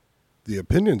The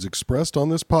opinions expressed on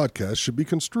this podcast should be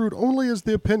construed only as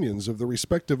the opinions of the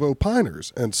respective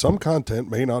opiners, and some content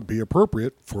may not be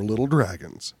appropriate for Little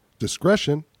Dragons.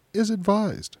 Discretion is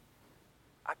advised.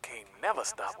 I can't never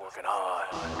stop working hard.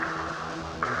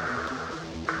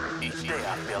 Each day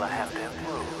I feel I have to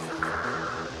improve.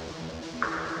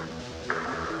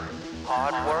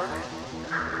 Hard work,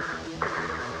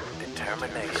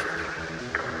 determination.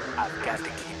 I've got to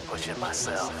keep pushing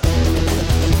myself.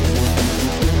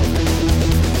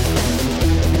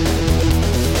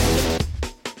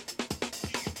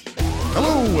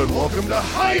 Hello and welcome to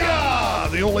Hiya,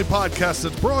 the only podcast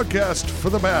that's broadcast for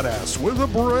the badass with a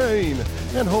brain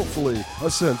and hopefully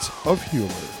a sense of humor.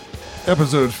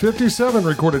 Episode 57,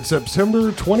 recorded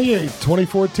September 28th,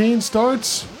 2014,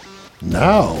 starts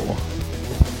now.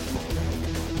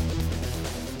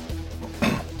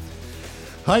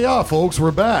 Hiya, folks,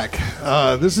 we're back.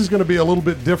 This is going to be a little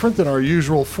bit different than our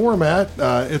usual format.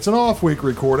 It's an off-week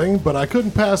recording, but I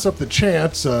couldn't pass up the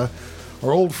chance.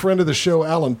 Our old friend of the show,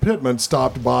 Alan Pittman,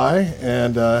 stopped by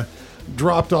and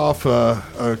dropped off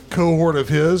a cohort of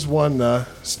his, one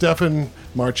Stefan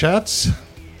Marchatz.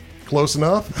 Close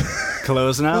enough?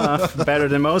 Close enough. Better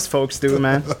than most folks do,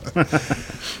 man.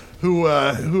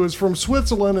 Who is from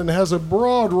Switzerland and has a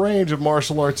broad range of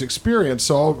martial arts experience.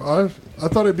 So I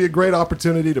thought it'd be a great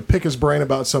opportunity to pick his brain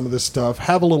about some of this stuff,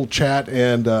 have a little chat,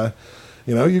 and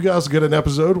you guys get an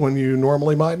episode when you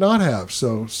normally might not have.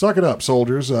 So suck it up,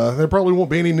 soldiers. There probably won't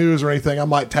be any news or anything. I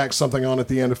might tack something on at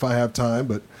the end if I have time,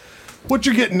 but what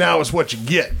you're getting now is what you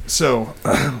get. So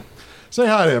say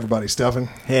hi to everybody, Stefan.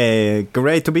 Hey,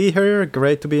 great to be here.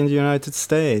 Great to be in the United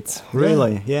States.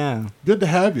 Really, yeah. Good to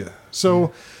have you.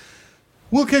 So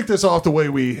we'll kick this off the way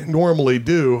we normally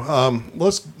do.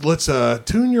 Let's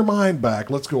tune your mind back.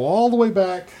 Let's go all the way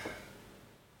back.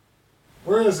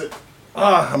 Where is it?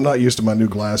 I'm not used to my new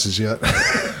glasses yet.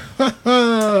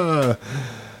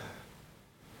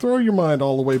 Throw your mind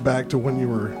all the way back to when you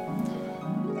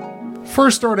were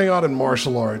first starting out in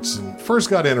martial arts and first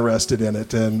got interested in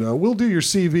it. And we'll do your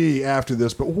CV after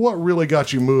this, but what really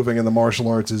got you moving in the martial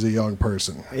arts as a young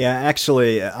person? Yeah,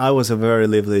 actually, I was a very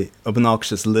lively,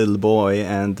 obnoxious little boy,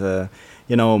 and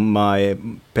my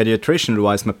pediatrician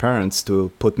advised my parents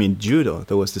to put me in judo.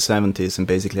 That was the 70s, and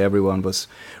basically everyone was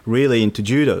really into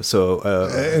judo. So,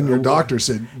 and your doctor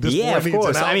said, "This boy of needs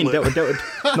course. an outlet." They would,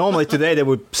 normally today they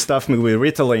would stuff me with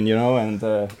Ritalin, and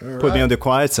put me on the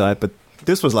quiet side. But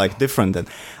this was like different. And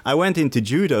I went into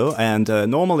judo, and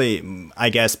normally, I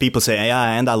guess people say,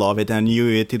 "Yeah, and I love it. I knew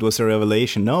it. It was a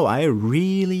revelation." No, I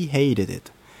really hated it.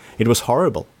 It was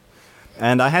horrible.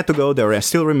 And I had to go there. I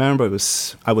still remember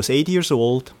I was 8 years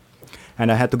old, and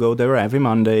I had to go there every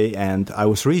Monday, and I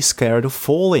was really scared of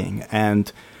falling.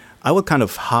 And I would kind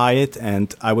of hide,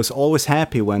 and I was always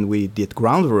happy when we did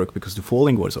groundwork because the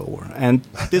falling was over. And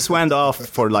this went off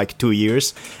for like 2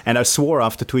 years, and I swore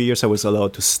after 2 years I was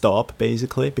allowed to stop,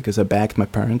 basically, because I begged my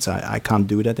parents. I can't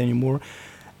do that anymore.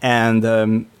 And,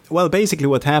 basically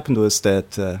what happened was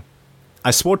that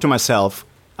I swore to myself,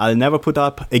 I'll never put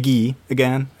up a gi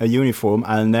again, a uniform.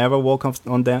 I'll never walk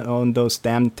on those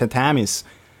damn tatamis.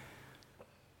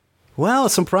 Well,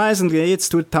 surprisingly, it's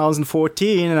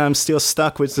 2014, and I'm still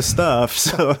stuck with the stuff.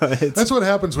 So that's what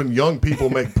happens when young people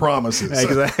make promises.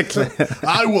 Exactly.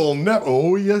 I will never.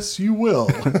 Oh, yes, you will.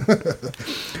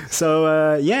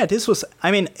 So, this was.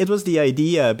 I mean, it was the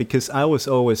idea because I was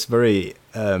always very.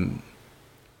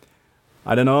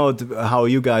 I don't know how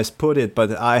you guys put it, but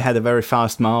I had a very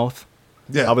fast mouth.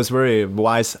 Yeah, I was very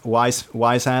wise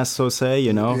ass, so say,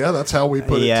 Yeah, that's how we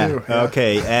put it too. Yeah.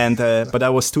 Okay, and but I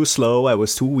was too slow, I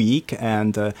was too weak,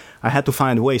 and I had to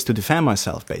find ways to defend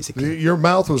myself, basically. Your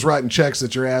mouth was writing checks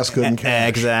that your ass couldn't cash.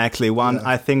 Exactly.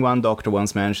 I think one doctor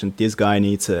once mentioned this guy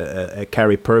needs a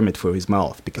carry permit for his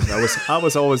mouth because I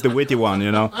was always the witty one,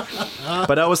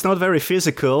 But I was not very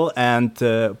physical, and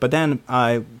but then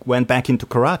I went back into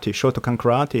karate, Shotokan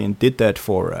karate, and did that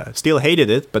for still hated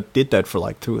it, but did that for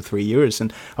like 2 or 3 years.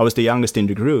 And I was the youngest in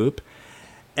the group.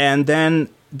 And then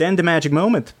the magic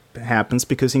moment happens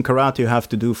because in karate you have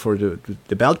to do for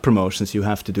the belt promotions, you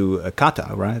have to do a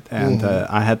kata, right? And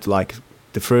I had like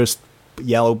the first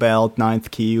yellow belt,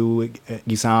 9th Kyu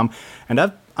exam. And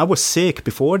I was sick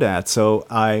before that, so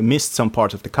I missed some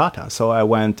part of the kata. So I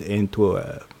went into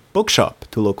a bookshop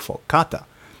to look for kata,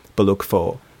 but look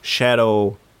for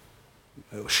shadow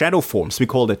forms. We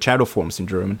call it shadow forms in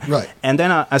German. Right. And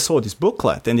then I saw this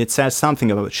booklet, and it said something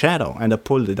about shadow, and I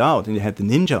pulled it out, and it had the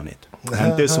ninja on it.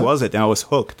 And this was it, and I was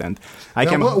hooked. And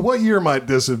what year might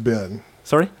this have been?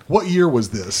 Sorry? What year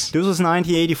was this? This was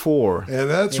 1984. And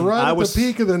that's And right I at was- the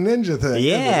peak of the ninja thing.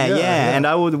 Yeah, isn't it?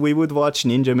 and we would watch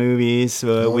ninja movies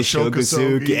with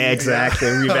Shokuzuki, Shokuzuki, exactly,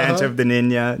 yeah. Revenge of the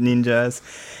Ninjas.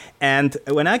 And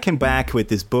when I came back with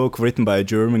this book written by a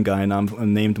German guy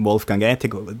named Wolfgang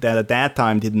Ettigo, that at that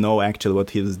time didn't know actually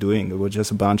what he was doing. It was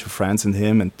just a bunch of friends and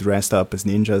him and dressed up as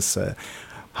ninjas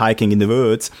hiking in the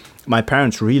woods. My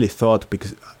parents really thought,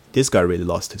 because this guy really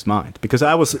lost his mind, because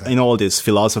I was in all these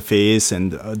philosophies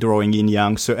and drawing yin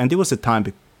yang. So, and there was a time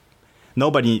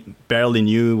nobody barely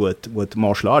knew what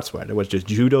martial arts were. There was just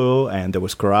judo and there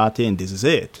was karate, and this is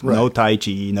it. Right. No tai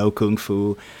chi, no kung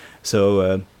fu.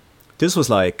 So this was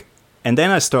like, and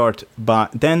then I start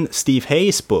then Steve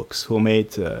Hayes books, who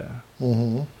made.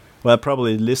 Well,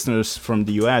 probably listeners from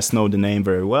the US know the name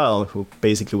very well, who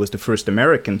basically was the first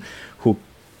American who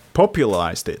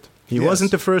popularized it. He Yes.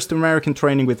 wasn't the first American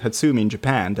training with Hatsumi in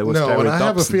Japan. There was No, Terry and I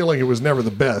have a Dobson. feeling it was never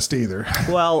the best either.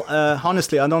 Well,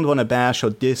 honestly, I don't want to bash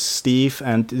on this Steve,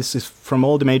 and this is from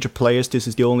all the major players. This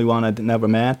is the only one I'd never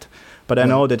met. But I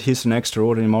know that he's an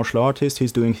extraordinary martial artist.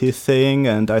 He's doing his thing,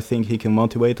 and I think he can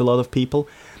motivate a lot of people.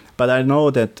 But I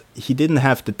know that he didn't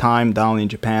have the time down in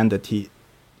Japan that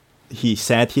he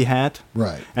said he had.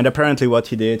 Right. And apparently what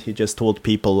he did, he just told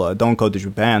people, don't go to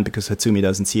Japan because Hatsumi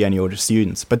doesn't see any other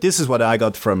students. But this is what I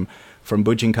got from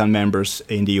Bujinkan members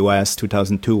in the US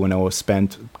 2002 when I was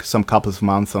spent some couple of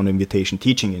months on invitation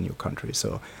teaching in your country.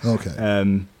 So, Okay.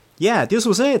 yeah, this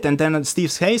was it. And then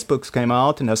Steve Hayes books came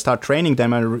out and I started training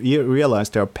them and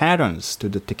realized there are patterns to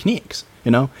the techniques.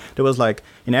 You know, there was like,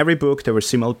 in every book there were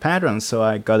similar patterns. So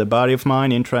I got a buddy of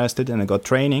mine interested and I got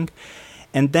training.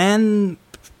 And then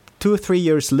 2 or 3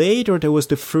 years later, there was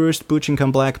the first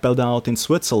Bujinkan black belt out in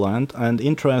Switzerland, and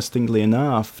interestingly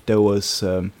enough, there was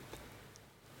an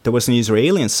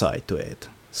Israeli side to it.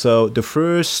 So the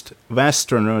first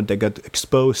Westerner that got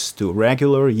exposed to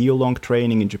regular year-long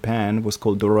training in Japan was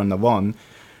called Doron Navon,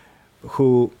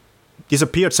 who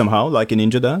disappeared somehow, like a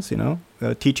ninja does, you know,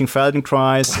 teaching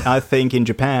Feldenkrais, I think, in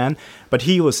Japan. But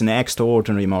he was an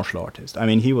extraordinary martial artist. I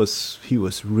mean, he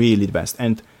was really the best.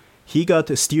 And he got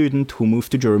a student who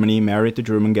moved to Germany, married a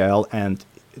German gal, and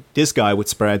this guy would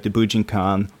spread the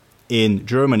Bujinkan in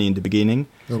Germany in the beginning.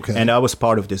 Okay. And I was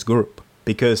part of this group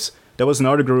because there was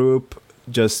another group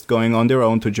just going on their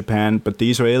own to Japan, but the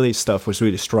Israeli stuff was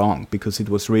really strong because it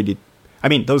was really, I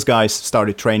mean, those guys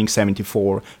started training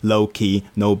 74, low-key,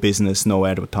 no business, no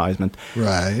advertisement.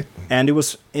 Right. And it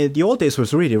was, the old days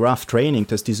was really rough training,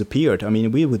 just disappeared. I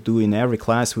mean, we would do in every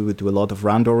class, we would do a lot of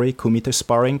randori, kumite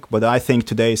sparring, but I think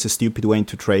today is a stupid way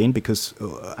to train because,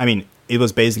 I mean, it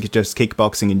was basically just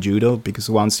kickboxing and judo because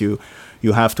once you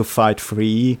have to fight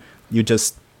free, you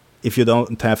just, if you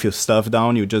don't have your stuff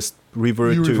down, you just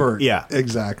revert You to... revert. Yeah.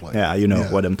 Exactly. Yeah, you know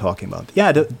Yeah. what I'm talking about.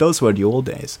 Yeah, those were the old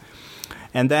days.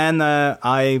 And then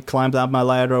I climbed up my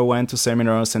ladder, went to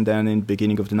seminars, and then in the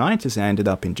beginning of the 90s, I ended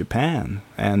up in Japan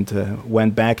and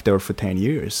went back there for 10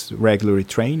 years, regularly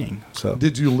training. So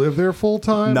Did you live there full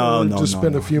time? No, or no, just no,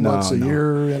 spend no, a few no, months a no.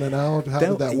 year in and out? How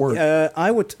did that work?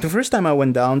 The first time I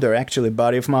went down there, actually, a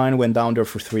buddy of mine went down there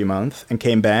for 3 months and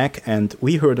came back, and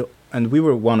we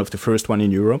were one of the first one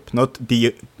in Europe, not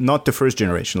the first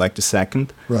generation, like the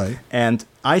second. Right. And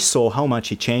I saw how much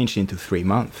he changed into 3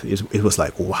 months. It was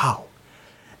like, wow.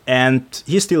 And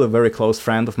he's still a very close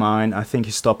friend of mine. I think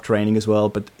he stopped training as well.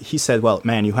 But he said, well,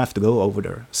 man, you have to go over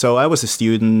there. So I was a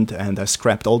student and I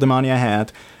scrapped all the money I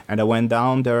had. And I went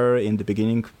down there in the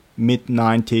beginning,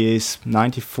 mid-90s,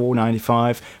 94,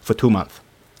 95, for 2 months.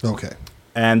 Okay.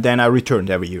 And then I returned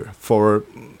every year for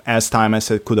as time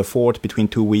as I could afford, between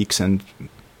 2 weeks and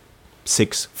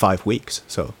 5 weeks.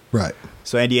 So Right.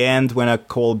 So at the end, when I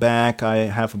call back, I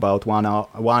have about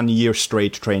 1 year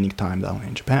straight training time down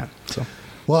in Japan. So.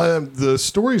 Well, the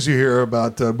stories you hear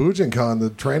about Bujinkan, the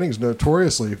training's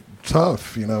notoriously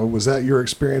tough. You know, was that your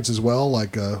experience as well?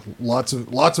 Like lots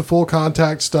of full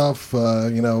contact stuff.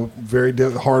 You know, very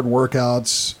hard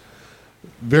workouts,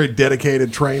 very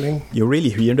dedicated training. You really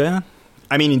hear that?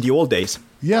 I mean, in the old days.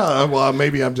 Yeah. Well,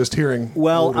 maybe I'm just hearing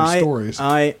older stories.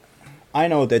 I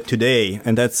know that today,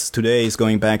 and today is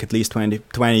going back at least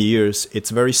 20 years, it's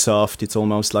very soft. It's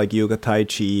almost like yoga tai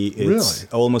chi. It's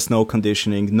Really? almost no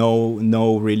conditioning,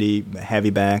 no really heavy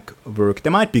back work.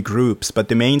 There might be groups, but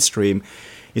the mainstream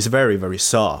is very, very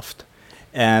soft.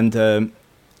 And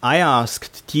I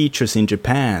asked teachers in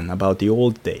Japan about the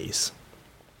old days.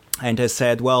 And I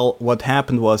said, well, what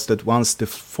happened was that once the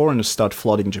foreigners started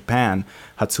flooding Japan,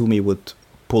 Hatsumi would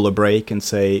pull a break and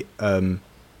say,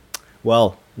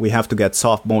 well, we have to get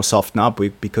more softened up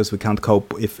because we can't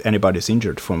cope if anybody's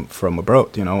injured from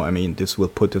abroad. You know, I mean, this will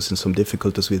put us in some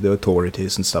difficulties with the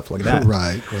authorities and stuff like that.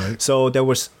 Right. So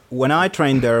when I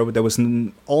trained there was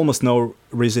almost no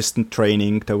resistant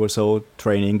training. There was all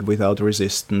training without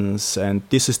resistance, and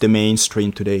this is the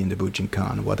mainstream today in the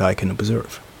Bujinkan, what I can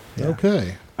observe. Yeah.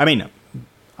 Okay. I mean,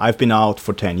 I've been out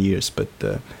for 10 years, but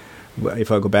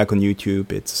if I go back on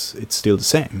YouTube, it's still the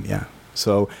same. Yeah.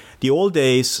 So the old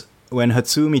days when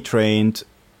Hatsumi trained,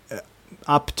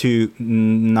 up to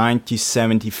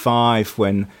 1975,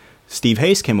 when Steve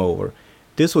Hayes came over,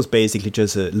 this was basically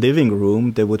just a living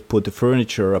room. They would put the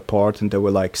furniture apart, and there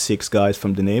were like 6 guys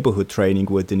from the neighborhood training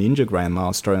with the Ninja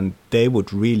Grandmaster, and they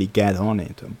would really get on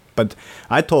it. But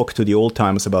I talked to the old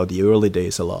timers about the early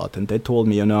days a lot, and they told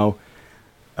me,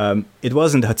 it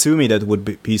wasn't Hatsumi that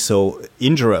would be so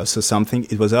injurious or something.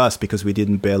 It was us, because we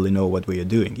didn't barely know what we were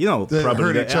doing. You know, They probably.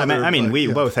 hurt each other, We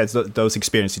yeah. both had those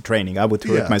experiences in training. I would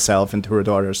hurt Yeah. myself and hurt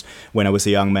others when I was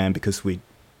a young man, because we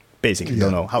basically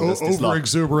don't know how does this lock.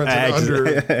 Over-exuberant and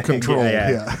under control.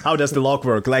 Yeah. How does the lock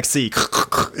work? Let's see.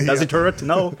 Does it hurt?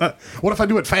 No. What if I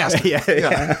do it fast?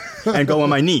 yeah. And go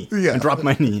on my knee Yeah. and drop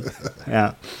my knee.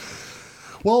 Yeah.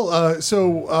 Well,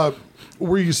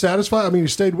 were you satisfied? I mean, you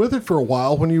stayed with it for a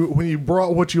while. When you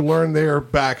brought what you learned there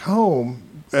back home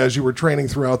as you were training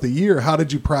throughout the year, how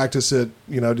did you practice it?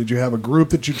 Did you have a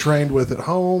group that you trained with at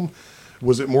home?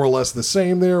 Was it more or less the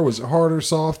same there? Was it harder,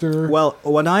 softer? Well,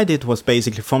 what I did was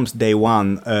basically from day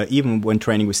one, even when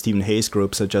training with Stephen Hayes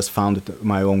groups, I just founded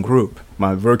my own group,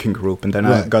 my working group. And then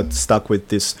I Right. got stuck with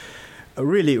this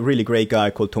really, really great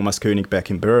guy called Thomas Koenig back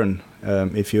in Bern.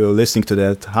 If you're listening to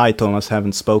that, hi, Thomas,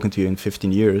 haven't spoken to you in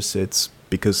 15 years. It's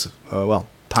because,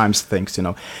 times things,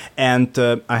 And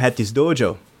I had this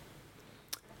dojo.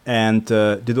 And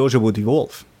the dojo would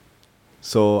evolve.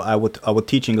 So I would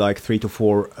teaching like 3 to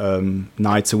 4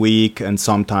 nights a week, and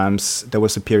sometimes there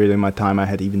was a period in my time I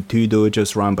had even 2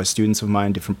 dojos run by students of mine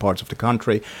in different parts of the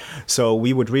country. So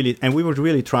we would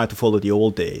really try to follow the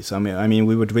old days. I mean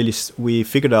we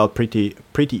figured out pretty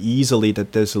easily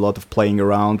that there's a lot of playing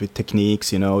around with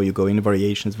techniques. You go in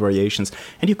variations,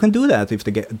 and you can do that if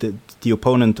the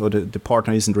opponent or the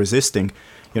partner isn't resisting.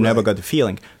 You never got the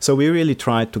feeling. So we really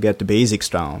tried to get the basics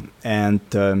down.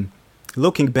 And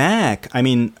looking back, I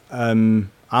mean,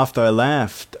 after I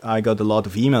left, I got a lot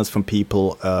of emails from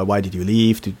people. Why did you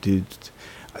leave?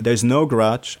 There's no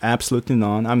grudge, absolutely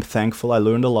none. I'm thankful. I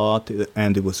learned a lot,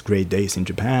 and it was great days in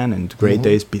Japan and great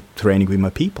days training with my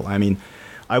people. I mean,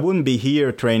 I wouldn't be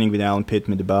here training with Alan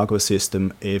Pittman, the Bagua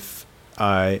system, if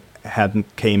I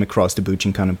hadn't came across the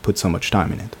Bujinkan and put so much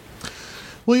time in it.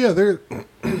 Well, yeah,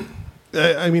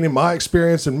 I mean, in my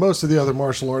experience and most of the other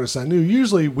martial artists I knew,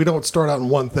 usually we don't start out in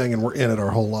one thing and we're in it our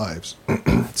whole lives.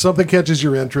 Something catches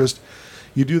your interest.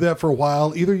 You do that for a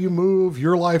while. Either you move,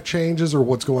 your life changes, or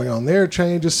what's going on there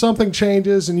changes. Something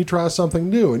changes, and you try something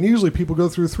new. And usually people go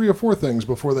through 3 or 4 things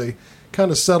before they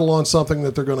kind of settle on something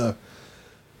that they're going to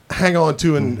hang on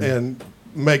to and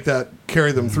make that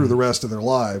carry them through the rest of their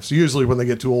lives. Usually when they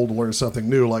get too old to learn something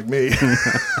new, like me.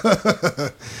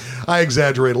 I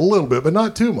exaggerate a little bit, but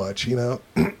not too much,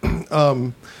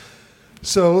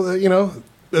 So,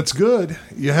 that's good.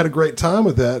 You had a great time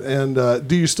with that. And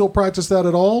do you still practice that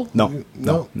at all? No. You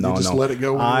just let it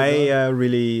go? when you're done?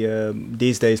 Really,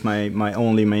 these days, my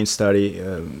only main study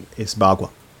is Bagua.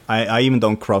 I even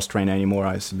don't cross-train anymore.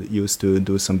 I used to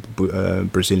do some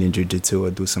Brazilian Jiu-Jitsu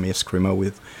or do some Eskrima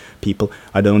with people.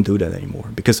 I don't do that anymore.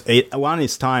 Because one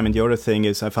is time, and the other thing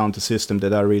is I found a system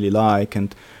that I really like,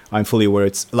 and I'm fully aware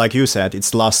it's, like you said, it's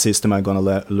the last system I'm going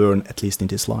to learn, at least in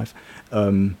this life.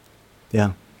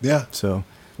 Yeah. So,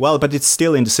 well, but it's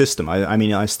still in the system. I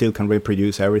mean, I still can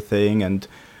reproduce everything, and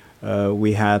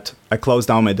I closed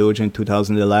down my dojo in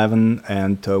 2011,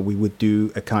 and we would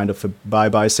do a kind of a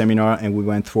bye-bye seminar, and we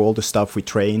went through all the stuff we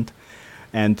trained,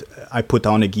 and I put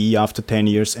on a gi after 10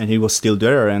 years, and it was still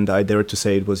there, and I dare to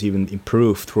say it was even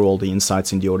improved through all the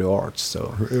insights in the audio arts.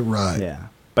 So, right. Yeah.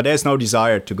 But there's no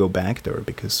desire to go back there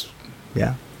because,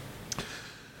 yeah.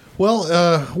 Well,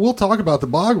 we'll talk about the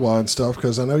Bagua and stuff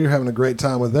because I know you're having a great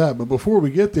time with that. But before we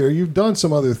get there, you've done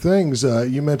some other things.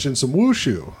 You mentioned some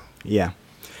wushu. Yeah.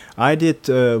 I did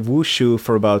wushu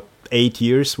for about 8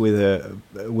 years with a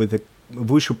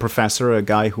wushu professor, a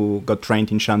guy who got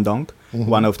trained in Shandong,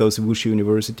 one of those wushu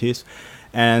universities.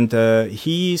 And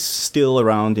he's still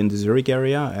around in the Zurich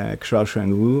area, Xiao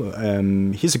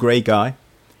Shuangwu. He's a great guy.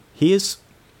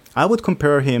 I would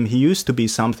compare him. He used to be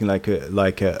something like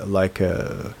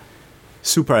a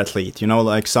super athlete, you know,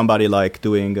 like somebody like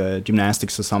doing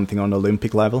gymnastics or something on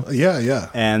Olympic level. Yeah.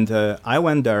 And I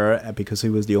went there because he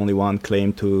was the only one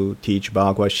claimed to teach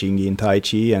Bagua, Shingi, and Tai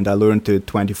Chi, and I learned the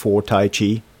 24 Tai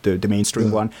Chi, the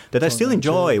mainstream one, that I still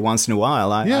enjoy once in a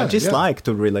while. I just like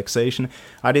the relaxation.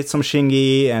 I did some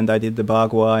Shingi, and I did the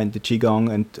Bagua and the Qigong,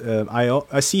 and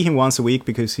I see him once a week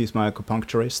because he's my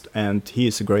acupuncturist, and he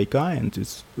is a great guy, and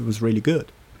it was really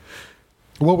good.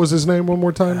 What was his name one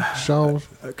more time?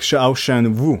 Xiao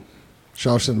Shen Wu.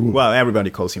 Xiao Shen Wu. Well, everybody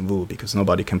calls him Wu because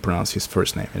nobody can pronounce his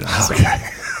first name. You know, so.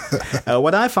 Okay.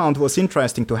 What I found was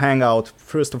interesting to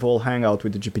first of all, hang out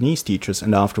with the Japanese teachers,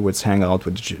 and afterwards hang out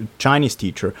with the Chinese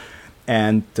teacher.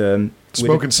 And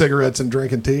smoking cigarettes and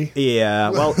drinking tea. Yeah,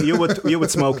 well, you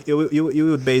would smoke. You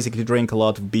would basically drink a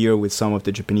lot of beer with some of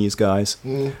the Japanese guys.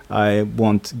 I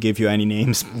won't give you any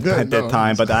names at that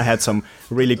time, but I had some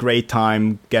really great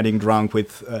time getting drunk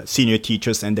with senior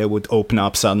teachers, and they would open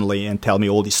up suddenly and tell me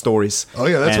all these stories. Oh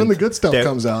yeah, that's when the good stuff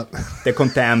comes out. The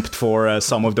contempt for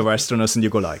some of the Westerners, and you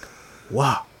go like,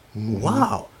 wow,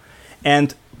 wow,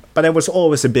 But there was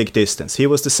always a big distance. He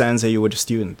was the sensei, you were the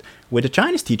student. With the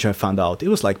Chinese teacher, I found out it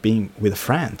was like being with a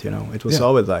friend, you know. It was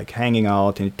always like hanging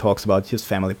out, and he talks about his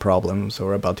family problems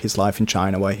or about his life in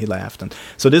China, why he left. And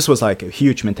so this was like a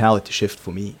huge mentality shift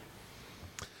for me.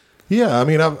 Yeah, I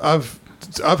mean, I've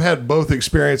had both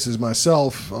experiences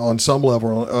myself on some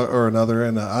level or another,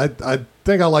 and I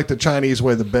think I like the Chinese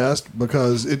way the best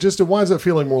because it winds up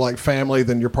feeling more like family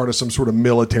than you're part of some sort of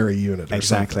military unit. Or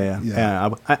exactly. Something.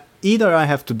 Yeah. Either I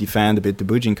have to defend a bit the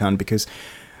Bujinkan because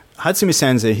Hatsumi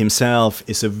Sensei himself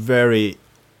is a very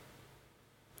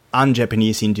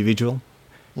un-Japanese individual.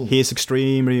 He is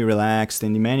extremely relaxed,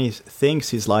 and in many things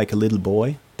he's like a little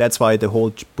boy. That's why the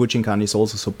whole Bujinkan is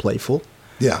also so playful.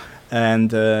 Yeah. And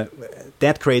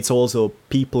that creates also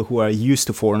people who are used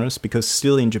to foreigners, because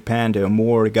still in Japan there are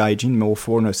more gaijin, more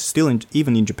foreigners, still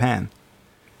even in Japan.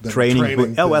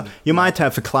 Training. You might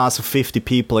have a class of 50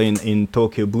 people in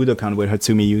Tokyo Budokan where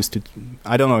Hatsumi used to,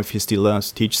 I don't know if he still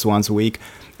does, teaches once a week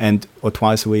or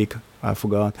twice a week, I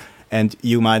forgot. And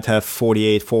you might have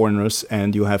 48 foreigners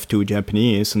and you have 2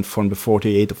 Japanese, and from the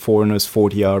 48 foreigners,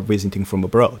 40 are visiting from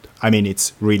abroad. I mean,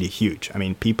 it's really huge. I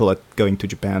mean, people are going to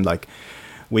Japan like,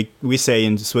 we say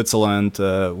in Switzerland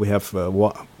we have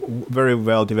very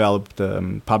well developed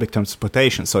public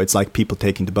transportation, so it's like people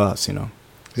taking the bus, you know.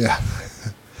 Yeah.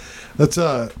 That's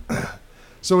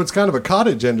so it's kind of a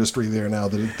cottage industry there now.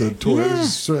 The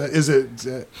tourists is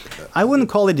it? I wouldn't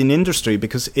call it an industry,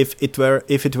 because if it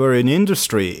were an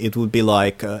industry, it would be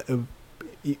like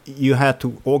you had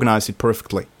to organize it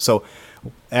perfectly. So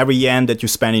every yen that you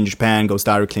spend in Japan goes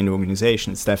directly in the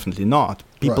organization. It's definitely not.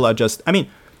 People are just. I mean,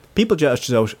 people just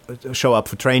show up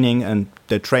for training, and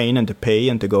they train and they pay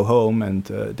and they go home. And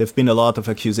there've been a lot of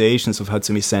accusations of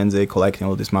Hatsumi Sensei collecting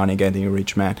all this money, getting a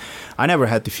rich man. I never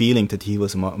had the feeling that he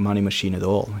was a money machine at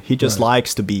all. He just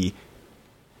likes to be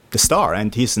the star,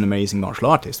 and he's an amazing martial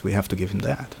artist. We have to give him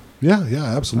that. Yeah,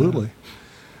 absolutely.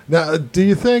 Now, do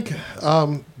you think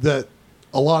that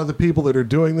a lot of the people that are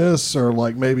doing this are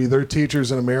like maybe they're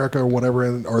teachers in America or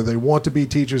whatever, or they want to be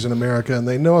teachers in America, and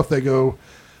they know if they go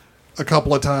a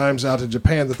couple of times out to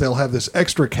Japan that they'll have this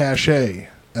extra cachet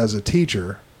as a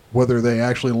teacher, whether they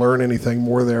actually learn anything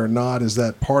more there or not? Is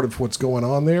that part of what's going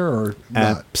on there, or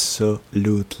not?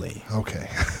 Absolutely. Okay.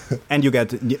 And you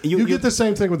get you get the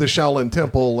same thing with the Shaolin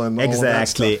Temple and exactly. all of that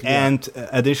stuff. Yeah. And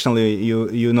additionally,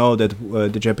 you know that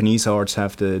the Japanese arts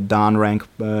have the Dan rank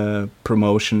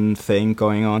promotion thing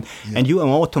going on, and you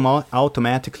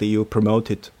automatically you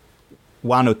promoted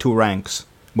 1 or 2 ranks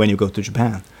when you go to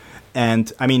Japan.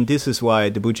 And I mean, this is why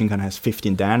the Bujinkan has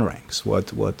 15 Dan ranks.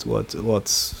 What's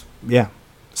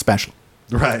special.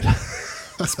 Right.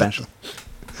 Special.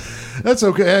 That's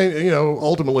okay. You know,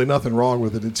 ultimately nothing wrong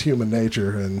with it. It's human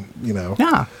nature, and you know.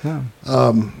 Yeah.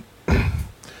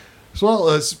 So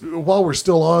while we're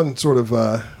still on sort of,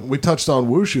 we touched on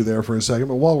wushu there for a second,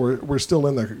 but while we're still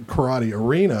in the karate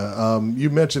arena, you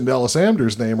mentioned Ellis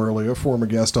Amder's name earlier, former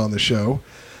guest on the show.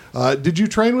 Did you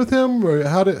train with him, or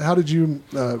how did you?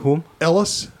 Whom?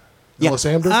 Ellis. Yeah. Ellis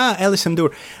Amder. Ellis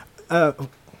Amder.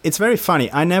 It's very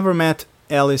funny. I never met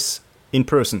Ellis in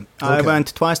person. Okay. I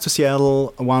went twice to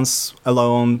Seattle, once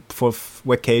alone for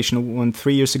vacation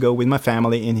 3 years ago with my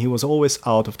family, and he was always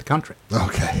out of the country.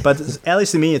 Okay. But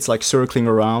Ellis to me, it's like circling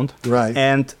around. Right.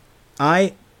 And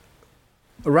I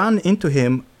ran into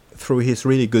him through his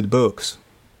really good books.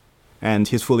 And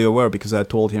he's fully aware, because I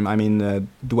told him,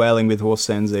 Dwelling with Horse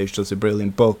Sensei is just a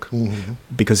brilliant book,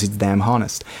 because it's damn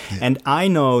honest. Yeah. And I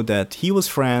know that he was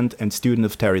friend and student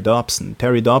of Terry Dobson.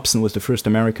 Terry Dobson was the first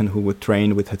American who would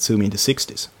train with Hatsumi in the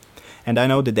 60s. And I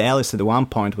know that Alice at one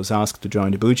point was asked to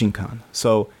join the Bujinkan.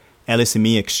 So Alice and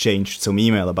me exchanged some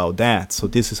email about that. So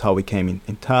this is how we came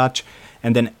in touch.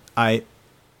 And then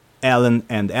Alan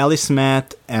and Alice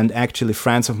met, and actually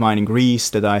friends of mine in Greece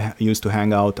that I used to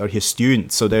hang out are his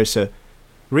students. So there's a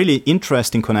really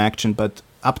interesting connection, but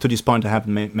up to this point I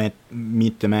haven't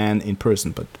meet the man in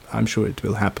person, but I'm sure it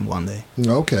will happen one day.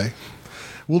 Okay.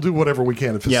 We'll do whatever we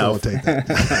can to facilitate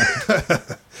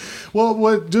that.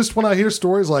 Well, just when I hear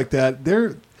stories like that,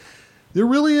 there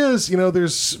really is,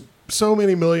 there's so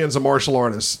many millions of martial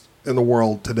artists in the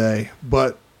world today,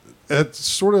 but at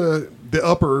sort of the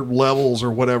upper levels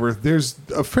or whatever, there's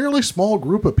a fairly small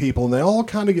group of people, and they all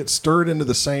kind of get stirred into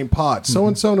the same pot.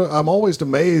 So-and-so, I'm always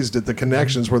amazed at the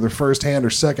connections, whether firsthand or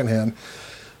secondhand,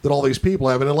 that all these people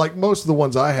have. And like most of the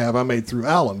ones I have, I made through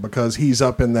Alan, because he's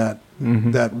up in that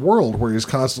that world where he's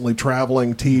constantly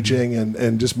traveling, teaching,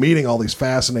 and just meeting all these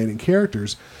fascinating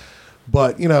characters.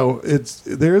 But,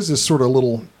 there's this sort of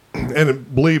little...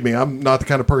 And believe me, I'm not the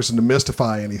kind of person to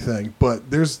mystify anything,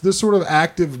 but there's this sort of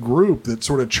active group that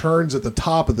sort of churns at the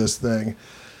top of this thing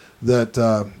that,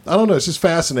 I don't know, it's just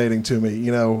fascinating to me,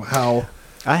 how...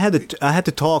 I had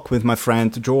to talk with my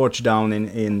friend George down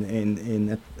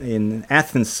in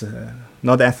Athens,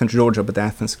 not Athens, Georgia, but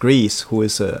Athens, Greece, who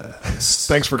is a...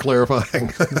 Thanks for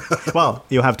clarifying. Well,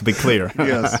 you have to be clear.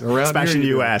 Yes, around especially in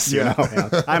the US, you know.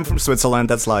 Yeah. I'm from Switzerland,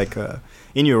 that's like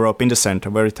in Europe, in the center,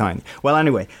 very tiny. Well,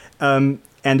 anyway,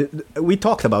 and we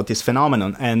talked about this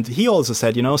phenomenon, and he also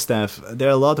said, Steph, there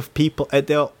are a lot of people,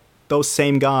 those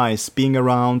same guys being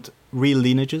around real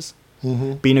lineages,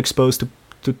 being exposed to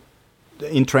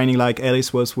in training, like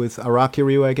Alice was with Araki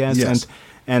Ryu, I guess, yes.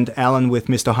 and Alan with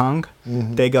Mr. Hung.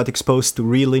 They got exposed to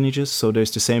real lineages, so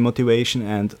there's the same motivation.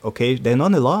 And okay, they're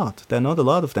not a lot. There are not a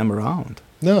lot of them around.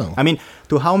 No, I mean,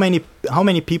 to how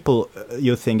many people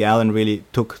you think Alan really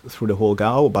took through the whole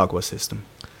Gao Bagua system?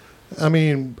 I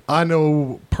mean, I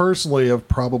know personally of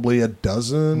probably a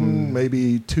dozen,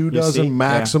 maybe 2 dozen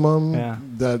maximum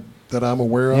that I'm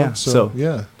aware of. Yeah. So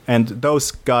yeah. And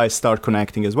those guys start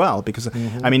connecting as well, because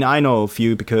I mean, I know of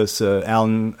you because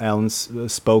Alan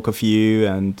spoke of you,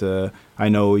 and I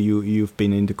know you've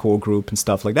been in the core group and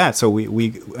stuff like that. So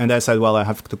we and I said, well, I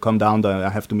have to come down there. I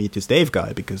have to meet this Dave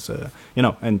guy because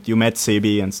and you met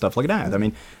CB and stuff like that. I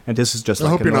mean, and this is just. I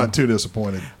hope you're not too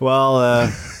disappointed.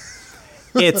 Well.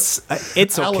 It's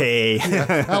okay.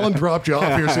 Alan dropped you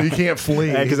off here, so you can't flee.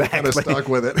 Exactly. He's kind of stuck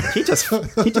with it. he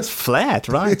just fled,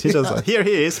 right? He just here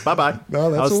he is. Bye bye. No,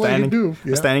 that's the way you do. Yeah. I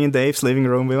was standing in Dave's living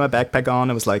room with my backpack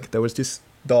on. I was like, there was this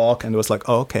dog, and it was like,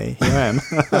 oh, okay, here I am.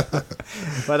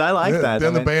 But I like that.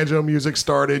 Then the banjo music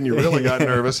started, and you really got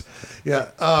nervous. Yeah.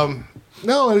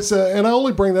 No, it's and I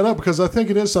only bring that up because I think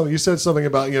it is something. You said something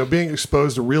about being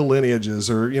exposed to real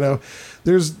lineages, or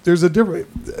there's a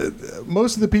different.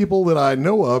 Most of the people that I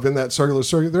know of in that circular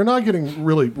circuit, they're not getting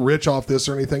really rich off this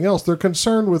or anything else. They're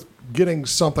concerned with getting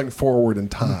something forward in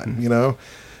time,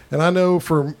 And I know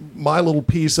for my little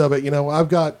piece of it, I've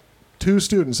got 2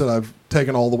 students that I've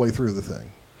taken all the way through the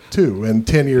thing, 2 in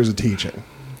 10 years of teaching.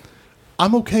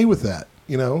 I'm okay with that,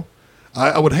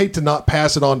 I would hate to not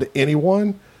pass it on to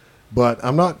anyone. But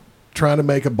I'm not trying to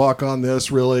make a buck on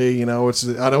this, really.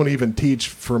 I don't even teach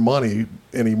for money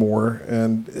anymore,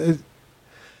 and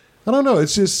I don't know.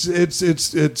 It's just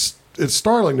it's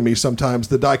startling to me sometimes,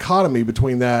 the dichotomy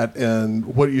between that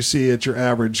and what you see at your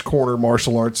average corner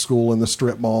martial arts school in the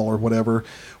strip mall or whatever,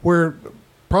 where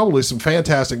probably some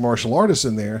fantastic martial artists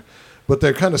in there, but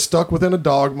they're kind of stuck within a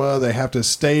dogma. They have to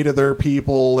stay to their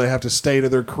people. They have to stay to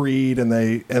their creed, and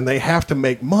they have to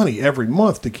make money every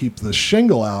month to keep the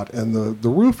shingle out and the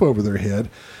roof over their head.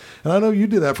 And I know you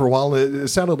did that for a while, and it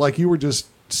sounded like you were just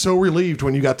so relieved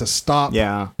when you got to stop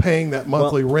paying that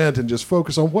monthly rent and just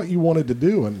focus on what you wanted to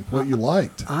do and what you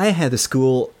liked. I had a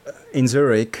school in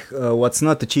Zurich, what's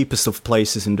not the cheapest of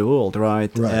places in the world,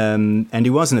 right? And it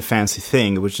wasn't a fancy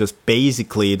thing. It was just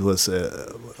basically, it was,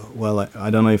 I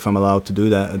don't know if I'm allowed to do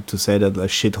that, to say that, a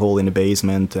shithole in the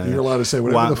basement. You're allowed to say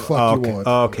whatever the fuck you want.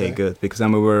 Okay, good, because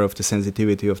I'm aware of the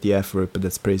sensitivity of the F word, but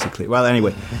that's basically, well,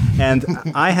 anyway. And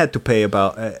I had to pay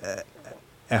about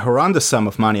a horrendous sum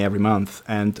of money every month,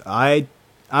 and I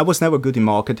was never good in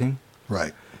marketing.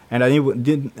 Right. And I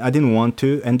didn't want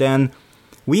to, and then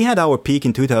we had our peak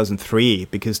in 2003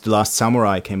 because The Last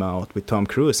Samurai came out with Tom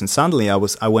Cruise, and suddenly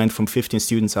I went from 15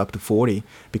 students up to 40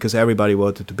 because everybody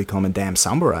wanted to become a damn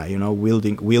samurai,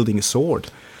 wielding a sword.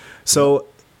 So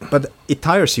but it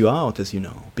tires you out, as you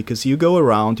know, because you go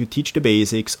around, you teach the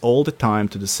basics all the time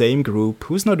to the same group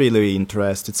who's not really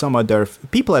interested. Some are there,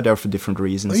 people are there for different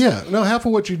reasons. Yeah, no, half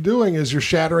of what you're doing is you're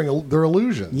shattering their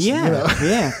illusions. Yeah, you know?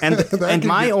 yeah. And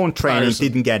my own training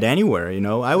didn't get anywhere, you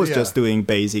know. I was just doing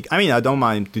basic. I mean, I don't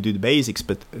mind to do the basics,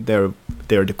 but they're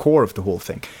the core of the whole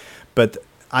thing. But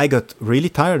I got really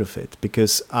tired of it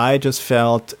because I just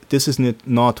felt this is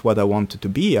not what I wanted to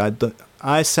be.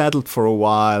 I settled for a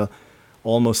while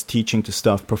almost teaching the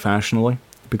stuff professionally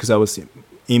because I was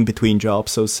in between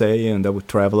jobs, so say, and I would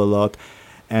travel a lot.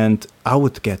 And I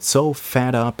would get so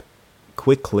fed up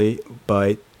quickly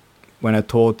by when I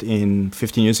taught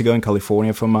 15 years ago in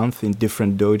California for a month in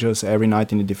different dojos, every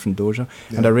night in a different dojo.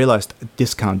 Yeah. And I realized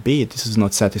this can't be it. This is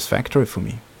not satisfactory for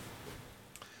me.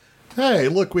 Hey,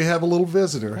 look, we have a little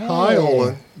visitor. Hey. Hi,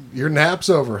 Olin. Your nap's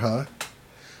over, huh?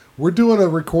 We're doing a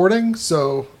recording,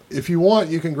 so if you want,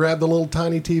 you can grab the little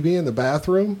tiny TV in the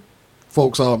bathroom.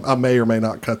 Folks, I may or may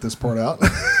not cut this part out.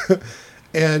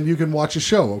 And you can watch a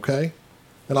show, okay?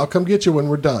 And I'll come get you when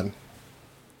we're done.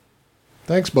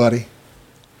 Thanks, buddy.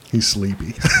 He's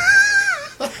sleepy.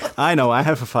 I know. I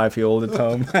have a 5-year-old at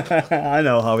home. I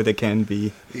know how they can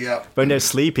be. Yeah. When they're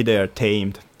sleepy, they're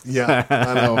tamed. Yeah,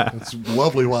 I know. It's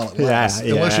lovely while it lasts.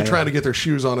 Yeah, unless you're trying to get their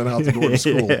shoes on and out the door to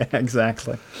school. Yeah,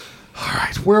 exactly. All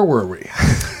right, where were we?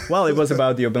 Well, it was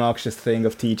about the obnoxious thing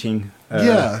of teaching.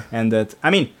 Yeah. And that, I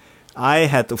mean, I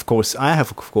have of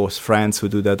course friends who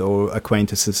do that, or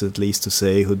acquaintances at least to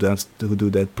say, who do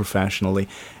that professionally,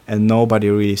 and nobody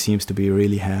really seems to be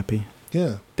really happy.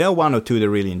 Yeah. There are one or two that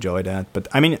really enjoy that, but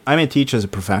I mean, I'm a teacher as a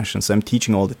profession, so I'm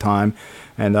teaching all the time,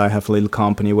 and I have a little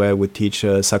company where we teach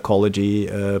psychology,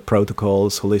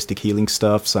 protocols, holistic healing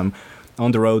stuff, so I'm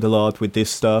on the road a lot with this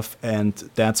stuff, and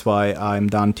that's why I'm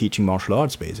done teaching martial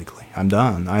arts, basically. I'm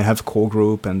done. I have a core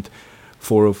group and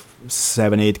 4 of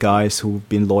 7, 8 guys who've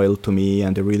been loyal to me,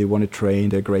 and they really want to train.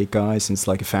 They're great guys, and it's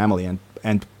like a family,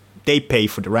 and they pay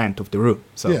for the rent of the room.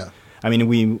 So, yeah. I mean,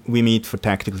 we meet for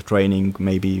tactical training,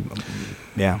 maybe,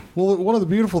 yeah. Well, one of the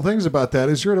beautiful things about that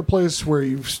is you're at a place where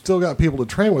you've still got people to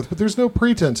train with, but there's no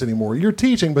pretense anymore. You're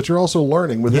teaching, but you're also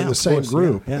learning within the same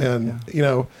group. Yeah. And, you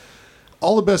know,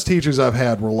 all the best teachers I've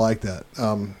had were like that.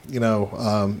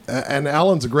 And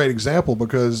Alan's a great example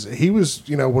because he was,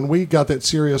 you know, when we got that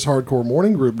serious hardcore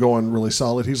morning group going really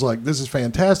solid, he's like, this is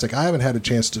fantastic. I haven't had a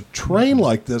chance to train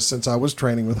like this since I was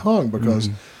training with Hung because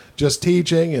just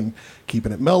teaching and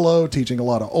keeping it mellow, teaching a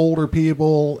lot of older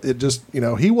people, it just, you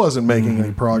know, he wasn't making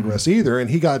any progress either. And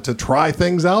he got to try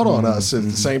things out on us at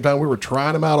the same time we were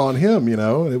trying them out on him, you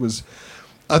know, and it was,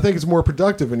 I think it's more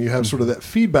productive when you have sort of that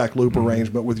feedback loop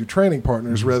arrangement with your training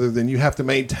partners rather than you have to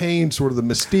maintain sort of the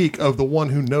mystique of the one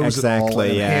who knows it all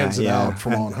and hands it out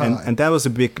from on high. And that was a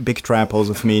big trap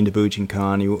also for me in the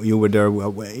Bujinkan. You were there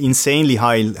insanely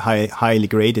highly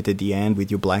graded at the end with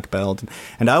your black belt.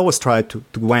 And I always tried to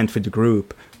went with the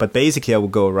group, but basically I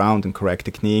would go around and correct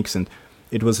techniques, and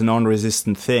it was a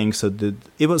non-resistant thing. So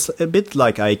it was a bit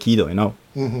like Aikido, you know.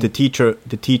 The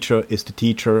teacher is the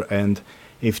teacher, and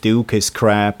if the uke is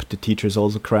crap, the teacher is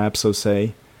also crap, so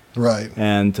say. Right.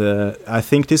 And I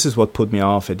think this is what put me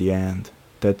off at the end,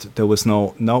 that there was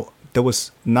there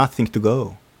was nothing to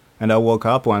go. And I woke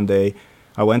up one day,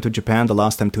 I went to Japan the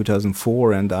last time,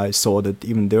 2004, and I saw that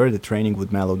even there the training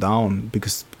would mellow down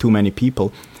because too many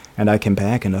people. And I came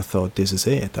back and I thought, this is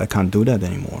it. I can't do that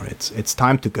anymore. It's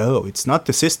time to go. It's not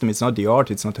the system, it's not the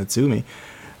art, it's not Hatsumi.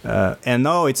 And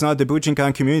no, it's not the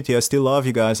Bujinkan community. I still love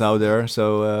you guys out there.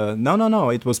 So no,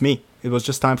 it was me. It was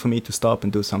just time for me to stop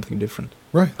and do something different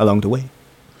along the way.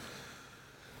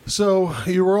 So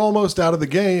you were almost out of the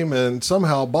game, and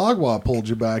somehow Bagua pulled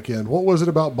you back in. What was it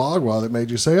about Bagua that made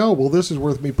you say, oh, well, this is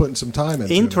worth me putting some time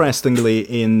into? Interestingly,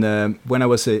 when I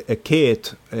was a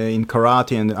kid in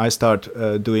karate and I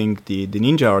started doing the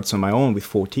ninja arts on my own with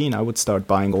 14, I would start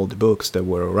buying all the books that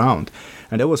were around.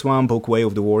 And there was one book, Way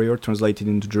of the Warrior, translated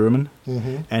into German.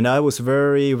 And I was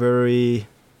very, very,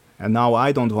 and now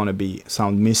I don't want to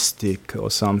sound mystic or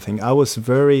something. I was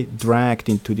very dragged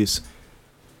into these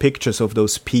pictures of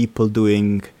those people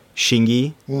doing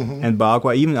Shingi and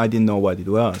Bagua. Even I didn't know what it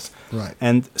was. Right.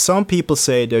 And some people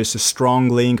say there's a strong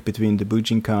link between the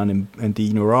Bujinkan and the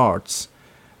inner arts.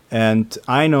 And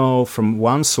I know from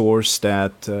one source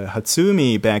that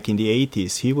Hatsumi back in the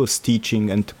 80s, he was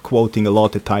teaching and quoting a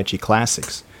lot of Tai Chi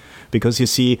classics. Because you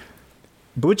see,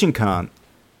 Bujinkan,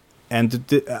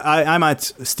 and I might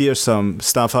steer some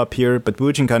stuff up here, but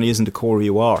Bujinkan isn't the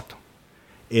Koryu art.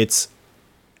 It's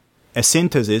a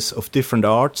synthesis of different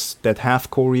arts that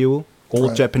have Koryu,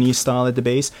 old Japanese style at the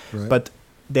base, but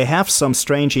they have some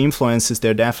strange influences.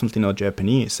 They're definitely not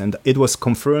Japanese. And it was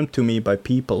confirmed to me by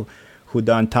people who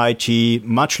done Tai Chi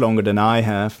much longer than I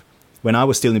have, when I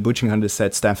was still in Bujinkan, they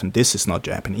said, Stefan, this is not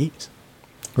Japanese.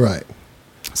 Right.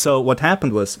 So what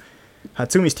happened was,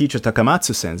 Hatsumi's teacher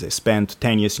Takamatsu sensei spent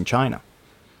 10 years in China.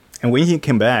 And when he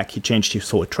came back, he changed his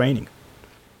whole training.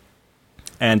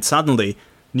 And suddenly,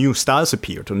 new styles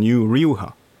appeared, or new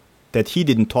ryuha, that he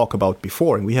didn't talk about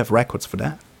before, and we have records for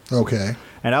that. Okay.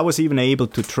 And I was even able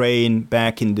to train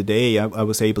back in the day. I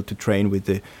was able to train with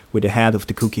the head of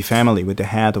the Kuki family, with the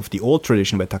head of the old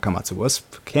tradition where Takamatsu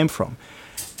came from.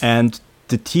 And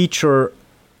the teacher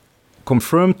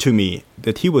confirmed to me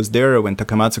that he was there when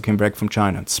Takamatsu came back from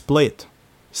China and split.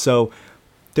 So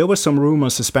there were some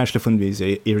rumors, especially from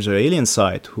the Israeli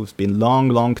side, who's been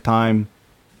long time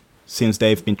since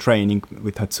they've been training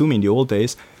with Hatsumi in the old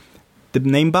days. The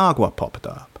name Bagua popped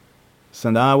up. So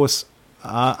and I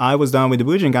was down with the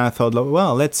Bujinkan. I thought,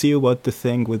 well, let's see what the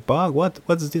thing with Bagua.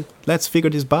 What's this? Let's figure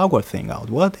this Bagua thing out.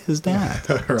 What is that?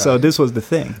 Right. So this was the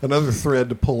thing. Another thread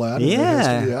to pull out.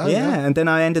 Yeah. And then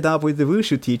I ended up with the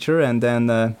Wushu teacher, and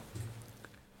then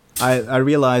I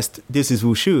realized this is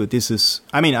Wushu.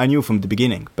 I knew from the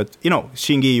beginning, but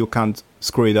Shingi, you can't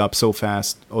screw it up so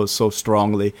fast or so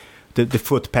strongly. The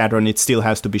foot pattern, it still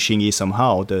has to be Shingi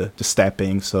somehow, the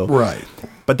stepping. So right.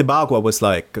 But the Bagua was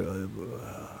like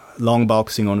long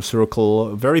boxing on a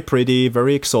circle, very pretty,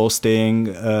 very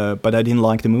exhausting, but I didn't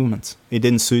like the movements. It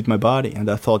didn't suit my body, and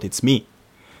I thought it's me.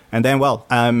 And then,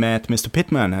 I met Mr.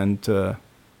 Pittman, and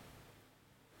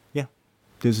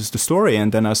this is the story.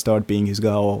 And then I started being his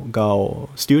Gao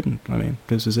student.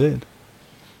 This is it.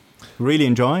 Really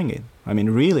enjoying it.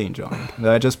 Really enjoying it.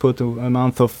 I just put a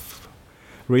month of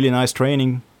really nice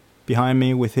training behind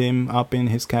me with him up in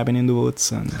his cabin in the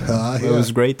woods, and it was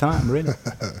a great time, really.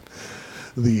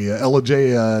 The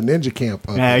LJ ninja camp.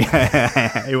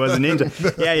 It was a ninja.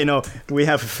 We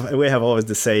have always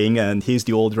the saying, and he's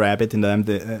the old rabbit, and I'm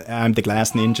the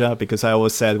glass ninja, because I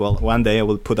always said, well, one day I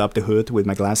will put up the hood with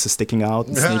my glasses sticking out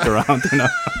and sneak around.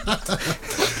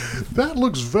 That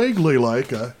looks vaguely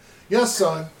like a yes,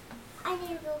 son. I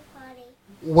need to go potty.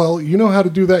 Well, you know how to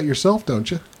do that yourself,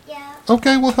 don't you? Yeah.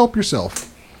 Okay, well, help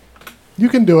yourself. You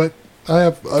can do it. I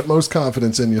have utmost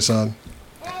confidence in you, son.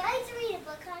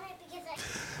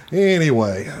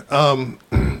 Anyway,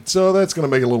 so that's going to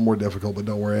make it a little more difficult, but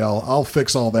don't worry, I'll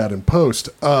fix all that in post,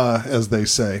 as they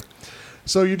say.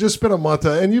 So you just spent a month,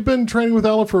 and you've been training with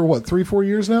Alan for what, 3-4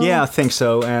 years now? Yeah, I think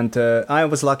so. And I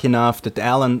was lucky enough that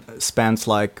Alan spends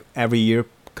like every year,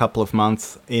 couple of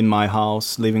months in my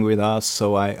house, living with us.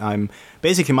 So I'm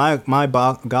basically my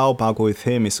Gao Bagua with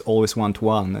him is always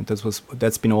 1-to-1, and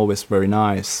that's been always very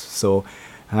nice. So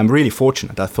I'm really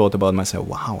fortunate. I thought about myself,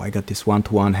 wow, I got this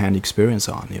 1-to-1 hand experience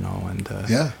on, and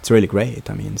it's really great.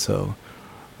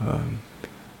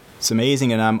 It's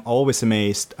amazing, and I'm always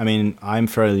amazed. I'm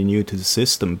fairly new to the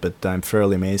system, but I'm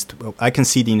fairly amazed. I can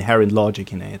see the inherent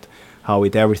logic in it, how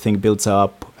everything builds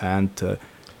up, and the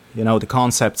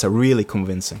concepts are really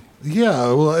convincing.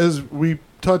 Yeah, well, as we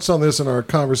touched on this in our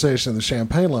conversation in the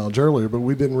Champagne Lounge earlier, but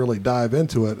we didn't really dive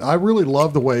into it. I really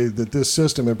love the way that this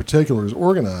system in particular is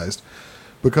organized,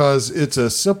 because it's a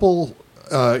simple,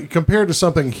 compared to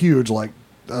something huge like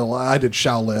I did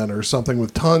Shaolin or something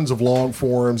with tons of long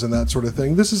forms and that sort of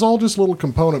thing. This is all just little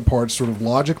component parts sort of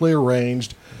logically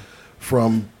arranged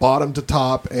from bottom to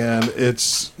top, and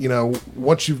it's,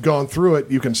 once you've gone through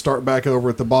it, you can start back over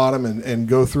at the bottom and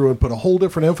go through and put a whole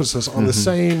different emphasis on the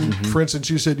same. For instance,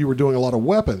 you said you were doing a lot of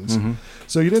weapons,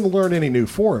 so you didn't learn any new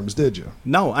forms, did you?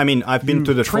 No, I've been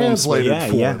to the translated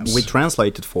forms. forms. We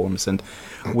translated forms, and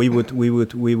we would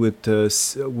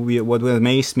what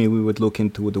amazed me, we would look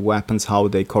into the weapons, how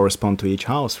they correspond to each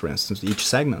house. For instance, each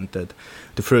segment, that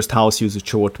the first house uses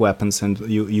short weapons, and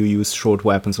you use short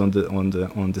weapons on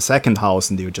the second house,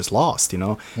 and you're just lost,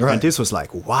 Right. And this was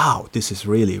like, wow, this is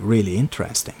really, really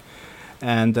interesting.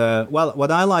 And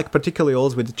what I like particularly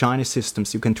also with the Chinese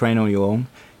systems, you can train on your own.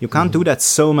 You can't do that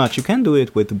so much. You can do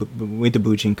it with the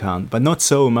Bujinkan, but not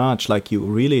so much. Like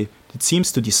it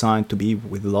seems to design to be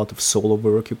with a lot of solo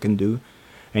work you can do,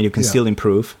 and you can still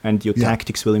improve, and your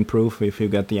tactics will improve if you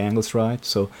get the angles right.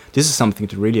 So this is something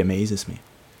that really amazes me.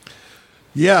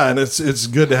 Yeah, and it's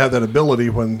good to have that ability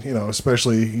when,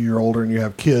 especially you're older and you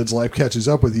have kids, life catches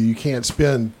up with you. You can't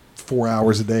spend 4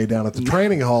 hours a day down at the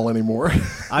training hall anymore.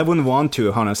 I wouldn't want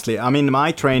to, honestly.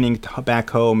 My training back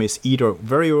home is either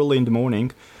very early in the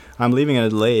morning. I'm living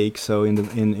at a lake, so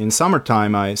in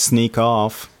summertime I sneak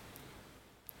off.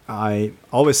 I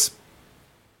always,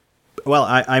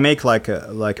 I make like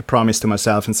a promise to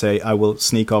myself and say I will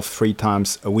sneak off 3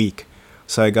 times a week.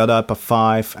 So I got up at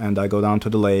 5 and I go down to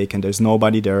the lake and there's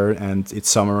nobody there and it's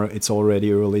summer, it's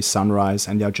already early sunrise,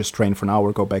 and I just train for an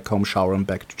hour, go back home, shower, and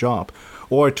back to job.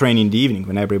 Or train in the evening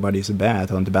when everybody's in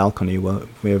bed on the balcony. Well,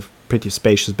 we have pretty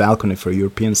spacious balcony for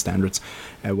European standards,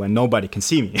 when nobody can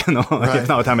see me, you know, Right. if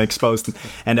not I'm exposed,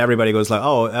 and everybody goes like,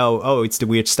 oh, it's the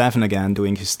weird Stefan again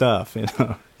doing his stuff, you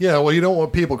know. Yeah, well, you don't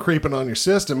want people creeping on your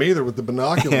system either with the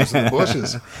binoculars in the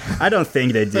bushes. I don't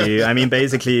think they do. I mean,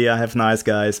 basically, I have nice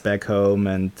guys back home,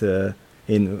 and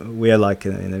we are like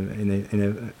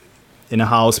in a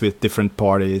house with different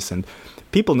parties, and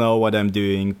people know what I'm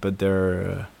doing, but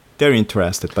they're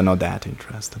interested, but not that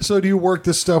interested. So do you work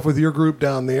this stuff with your group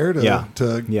down there to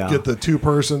Yeah. get the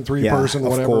 2-person, 3-person,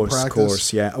 whatever practice? Of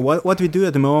course, yeah. What we do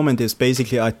at the moment is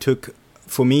basically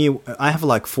for me, I have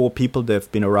like 4 people that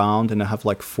have been around, and I have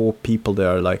like 4 people that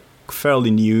are like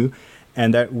fairly new,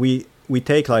 and that we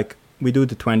take like, we do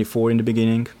the 24 in the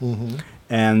beginning,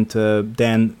 and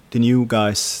then the new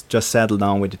guys just settle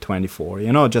down with the 24,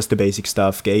 you know, just the basic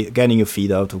stuff, getting your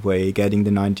feet out of the way, getting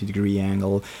the 90-degree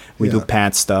angle. We do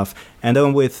pad stuff, and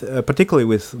then with particularly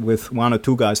with 1 or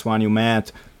 2 guys, one you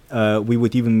met, we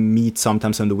would even meet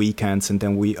sometimes on the weekends, and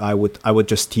then I would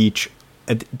just teach.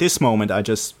 At this moment,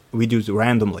 we do it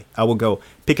randomly. I will go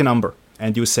pick a number,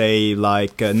 and you say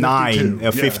like 9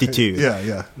 or 52.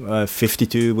 Yeah.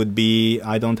 52 would be,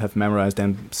 I don't have memorized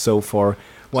them so far.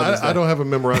 I don't have them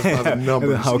memorized by the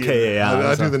numbers. Okay, yeah.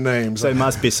 I do the names. So it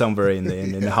must be somewhere in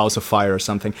the House of Fire or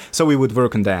something. So we would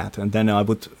work on that, and then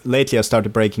lately I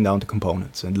started breaking down the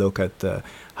components and look at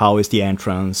how is the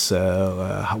entrance,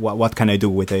 what can I do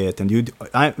with it, and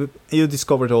you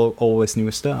discovered always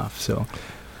new stuff. So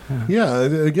yeah,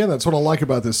 again, that's what I like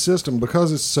about this system,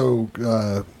 because it's so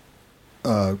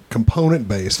component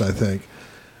based. I think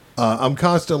I'm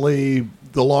constantly,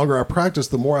 the longer I practice,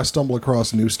 the more I stumble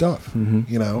across new stuff.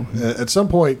 You know, at some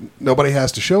point, nobody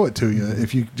has to show it to you.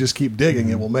 If you just keep digging,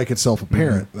 it will make itself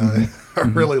apparent. I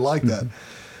really like that.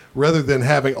 Rather than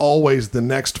having always the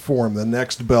next form, the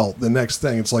next belt, the next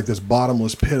thing, it's like this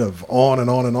bottomless pit of on and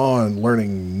on and on,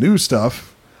 learning new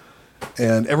stuff.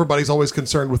 And everybody's always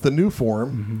concerned with the new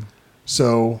form.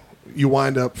 So you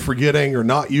wind up forgetting or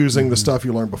not using the stuff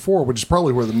you learned before, which is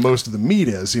probably where the most of the meat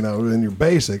is, you know, in your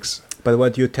basics. But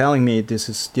what you're telling me,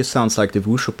 this sounds like the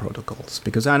Wushu protocols,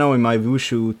 because I know in my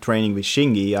Wushu training with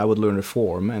Shingi, I would learn a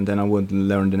form, and then I would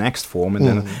learn the next form,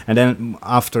 and then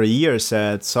after a year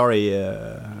said, sorry,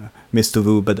 Mr.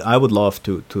 Wu, but I would love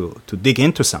to dig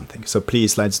into something. So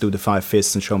please, let's do the 5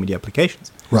 fists and show me the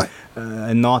applications. Right.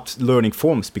 And not learning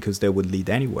forms, because they would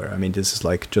lead anywhere. I mean, this is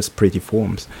like just pretty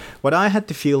forms. What I had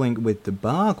the feeling with the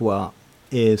Bagua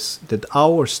is that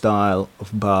our style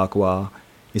of Bagua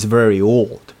is very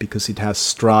old, because it has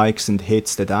strikes and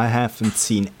hits that I haven't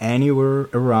seen anywhere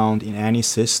around in any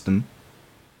system.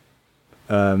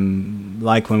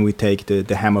 Like when we take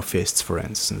the hammer fists, for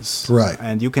instance. Right.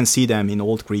 And you can see them in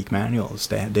old Greek manuals.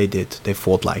 They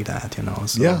fought like that, you know.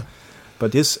 So. Yeah.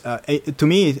 But this, to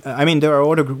me, I mean, there are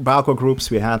other Bagua groups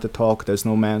we had to talk. There's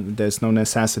no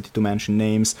necessity to mention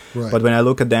names. Right. But when I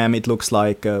look at them, it looks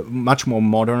like much more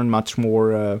modern, much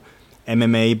more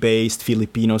MMA-based,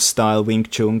 Filipino-style Wing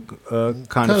Chun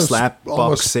kind of slap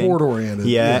almost boxing. sport-oriented.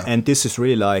 Yeah, and this is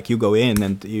really like you go in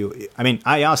and I mean,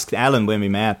 I asked Alan when we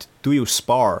met, do you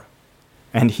spar?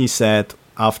 And he said,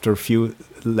 after a few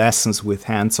lessons with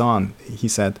hands-on, he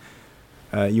said,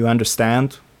 you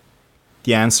understand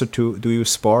the answer to do you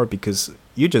spar, because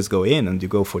you just go in and you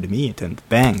go for the meat and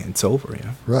bang, it's over. You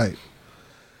know? Right.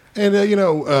 And,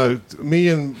 me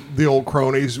and the old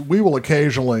cronies, we will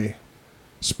occasionally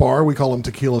spar. We call them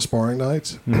tequila sparring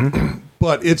nights.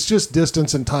 But it's just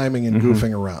distance and timing and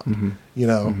goofing around. You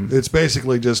know, it's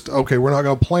basically just, okay, we're not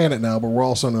going to plan it now, but we're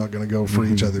also not going to go for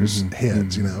each other's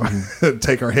heads, you know,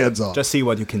 take our heads off. Just see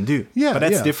what you can do. Yeah, but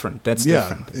that's yeah. different. That's Yeah,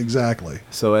 different. exactly.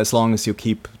 So as long as you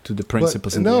keep to the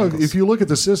principles and the angles. if you look at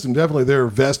the system, definitely there are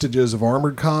vestiges of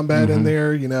armored combat in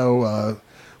there, you know,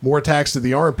 more attacks to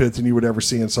the armpit than you would ever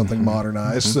see in something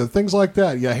modernized. So things like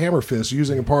that. Yeah, hammer fist,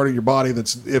 using a part of your body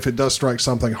that's, if it does strike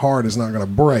something hard, is not going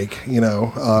to break, you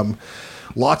know.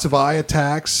 Lots of eye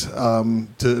attacks,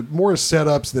 to more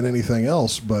setups than anything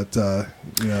else. But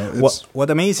you know, it's, what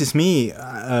amazes me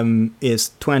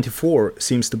is 24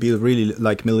 seems to be really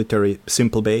like military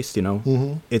simple based. You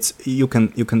know, it's you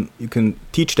can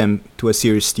teach them to a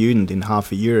serious student in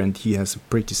half a year, and he has a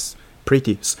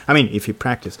pretty. I mean, if you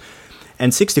practice.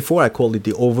 And 64, I called it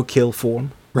the overkill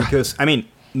form, because I mean,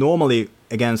 normally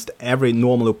against every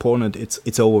normal opponent,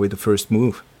 it's over with the first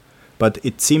move. But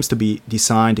it seems to be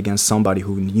designed against somebody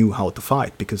who knew how to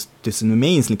fight, because there's an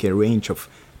amazing range of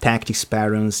tactics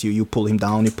patterns. You pull him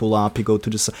down, you pull up, you go to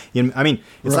the side. I mean,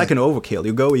 it's Right. like an overkill.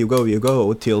 You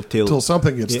go till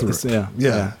something gets through.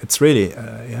 Yeah. It's really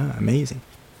amazing.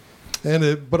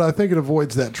 But I think it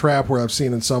avoids that trap where I've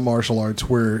seen in some martial arts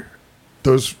where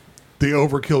the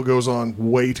overkill goes on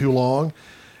way too long,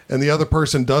 and the other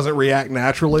person doesn't react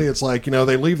naturally. It's like,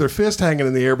 they leave their fist hanging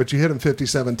in the air, but you hit them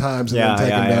 57 times and then take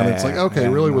them down. It's like, okay,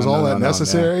 really, was all that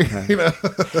necessary?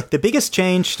 The biggest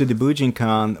change to the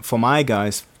Bujinkan for my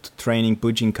guys training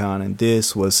Bujinkan, and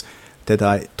this was that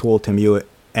I told him you were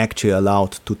actually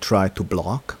allowed to try to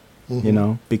block.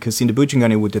 Because in the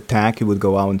Bujinkan he would attack, he would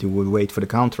go out and he would wait for the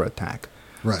counter attack.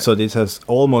 Right. So this has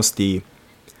almost to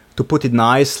put it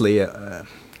nicely, a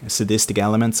sadistic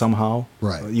element somehow.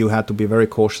 Right. You had to be very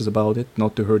cautious about it,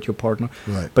 not to hurt your partner.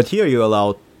 Right. But here you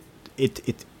allow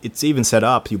it's even set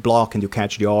up. You block and you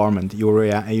catch the arm and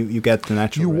you get the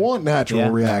natural. You want natural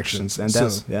reactions, and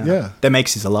that's that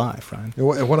makes it alive, right?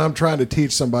 And when I'm trying to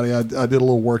teach somebody, I did a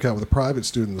little workout with a private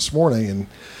student this morning, and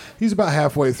he's about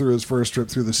halfway through his first trip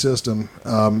through the system,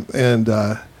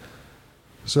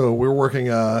 so we're working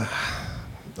House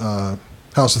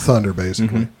of Thunder,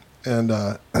 basically. And,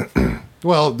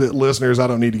 well, the listeners, I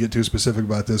don't need to get too specific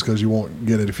about this because you won't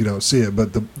get it if you don't see it.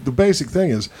 But the basic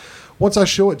thing is, once I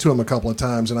show it to him a couple of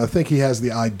times and I think he has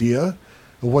the idea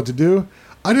of what to do,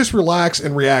 I just relax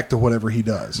and react to whatever he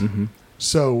does.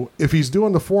 So if he's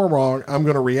doing the form wrong, I'm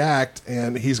going to react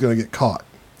and he's going to get caught.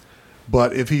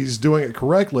 But if he's doing it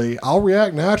correctly, I'll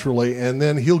react naturally and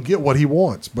then he'll get what he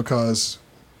wants because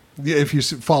if you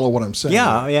follow what I'm saying.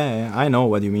 Yeah. I know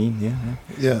what you mean.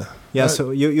 Yeah.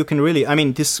 So you can really,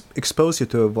 this exposes you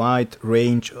to a wide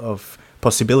range of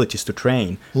possibilities to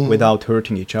train without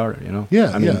hurting each other,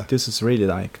 Yeah, this is really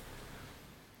like.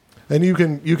 And you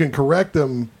can correct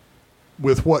them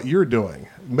with what you're doing,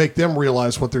 make them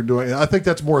realize what they're doing. And I think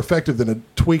that's more effective than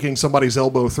tweaking somebody's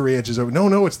elbow 3 inches over.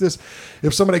 No, it's this.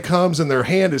 If somebody comes and their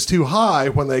hand is too high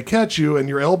when they catch you and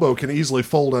your elbow can easily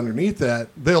fold underneath that,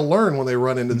 they'll learn when they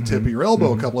run into the tip of your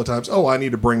elbow a couple of times, I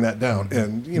need to bring that down.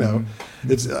 And,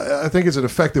 I think it's an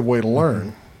effective way to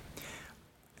learn.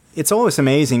 It's always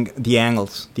amazing, the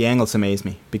angles. The angles amaze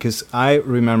me because I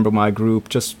remember my group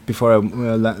just before I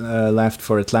left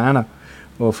for Atlanta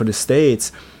or for the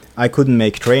States. I couldn't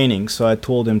make training, so I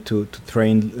told them to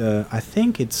train. I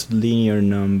think it's linear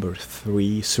number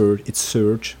 3. It's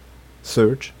surge.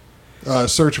 Search or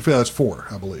feel, that's 4,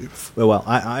 I believe. Well,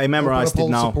 I memorized it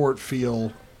now. Support,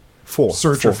 feel. 4.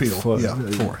 Search or feel. 4. Yeah,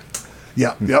 4.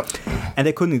 Yeah, yep. And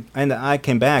they couldn't. And I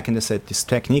came back and they said this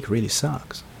technique really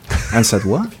sucks. And I said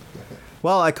what?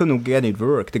 Well, I couldn't get it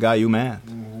work. The guy you met.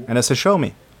 And I said, show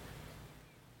me.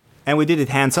 And we did it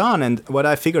hands on, and what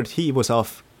I figured he was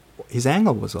off. His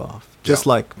angle was off, just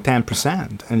like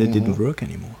 10%, and it didn't work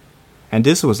anymore. And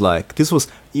this was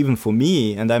even for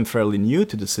me, and I'm fairly new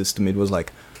to the system, it was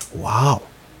like, wow.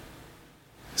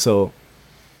 So,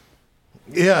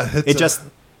 yeah, it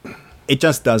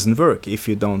just doesn't work if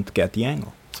you don't get the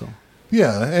angle. So.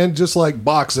 Yeah, and just like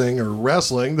boxing or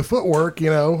wrestling, the footwork,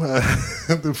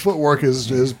 the footwork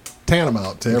is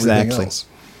tantamount to everything else.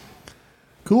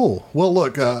 Cool. Well,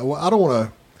 look, I don't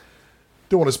want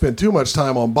to spend too much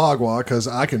time on Bagua because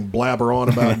I can blabber on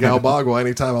about Gal Bagua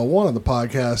anytime I want on the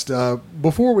podcast.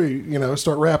 Before we,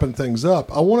 start wrapping things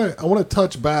up, I want to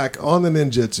touch back on the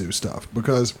ninjutsu stuff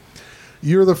because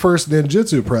you're the first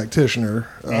ninjutsu practitioner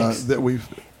that we've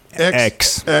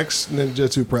ex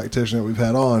ninjutsu practitioner that we've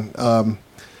had on.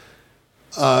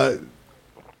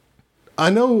 I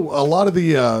know a lot of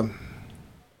the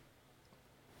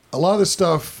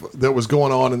stuff that was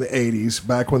going on in the 80s,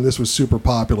 back when this was super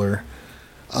popular.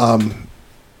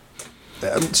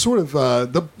 Sort of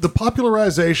the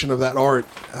popularization of that art,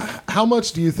 how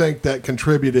much do you think that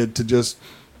contributed to just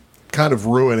kind of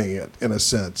ruining it in a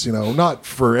sense? Not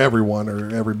for everyone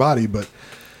or everybody, but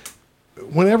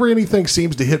whenever anything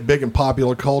seems to hit big in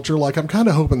popular culture, like I'm kind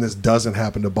of hoping this doesn't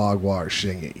happen to Bagua or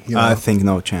Shingy. I think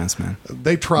no chance, man.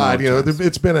 They tried,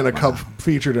 it's been in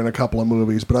featured in a couple of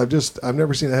movies, but I've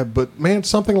never seen it happen. But man,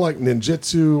 something like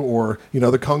ninjutsu or,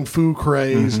 the kung fu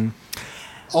craze,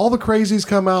 all the crazies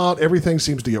come out, everything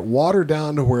seems to get watered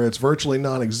down to where it's virtually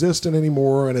non-existent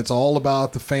anymore, and it's all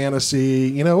about the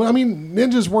fantasy.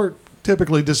 Ninjas weren't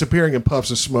typically disappearing in puffs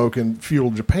of smoke in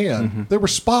feudal Japan. They were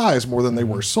spies more than they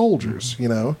were soldiers,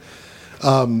 or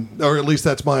at least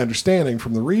that's my understanding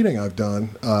from the reading I've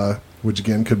done, which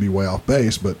again could be way off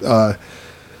base. But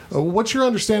what's your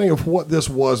understanding of what this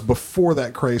was before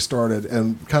that craze started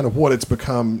and kind of what it's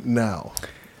become now?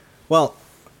 Well,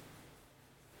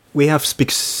 we have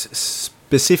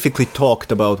specifically talked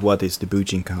about what is the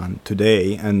Bujinkan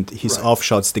today and his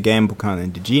offshoots, the Genbukan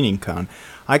and the Jininkan.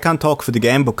 I can't talk for the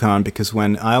Genbukan because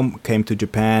when I came to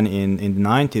Japan in the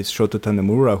 90s, Shoto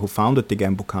Tanemura, who founded the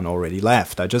Genbukan, already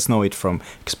left. I just know it from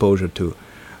exposure to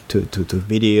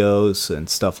videos and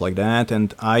stuff like that.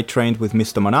 And I trained with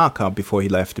Mr. Manaka before he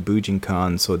left the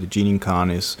Bujinkan. So the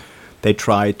Jininkan is, they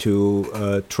try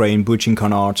to train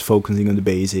Bujinkan arts, focusing on the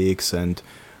basics. And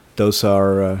those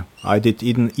are, I did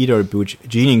either a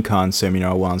Jininkan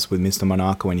seminar once with Mr.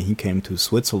 Manaka when he came to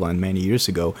Switzerland many years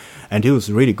ago. And it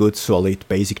was really good, solid,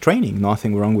 basic training.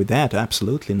 Nothing wrong with that.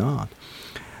 Absolutely not.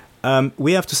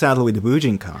 We have to settle with the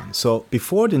Bujinkan. So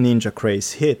before the ninja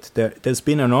craze hit, there's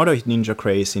been another ninja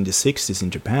craze in the 60s in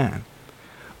Japan.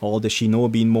 All the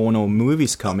Shinobi Mono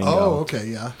movies coming out. Oh, okay,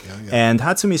 yeah. And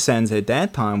Hatsumi Sensei at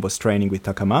that time was training with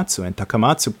Takamatsu, and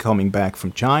Takamatsu coming back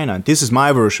from China. And this is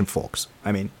my version, folks.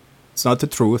 I mean, it's not the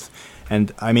truth.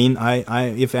 And I mean,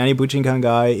 I if any Bujinkan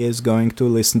guy is going to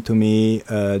listen to me,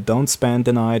 don't spend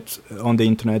the night on the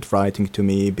internet writing to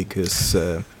me because...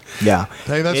 yeah.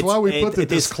 Hey, that's why we put the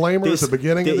disclaimer at the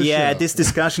beginning of the show. Yeah, this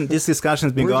discussion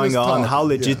has been going on. How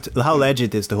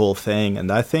legit is the whole thing?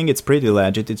 And I think it's pretty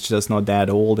legit. It's just not that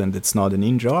old, and it's not a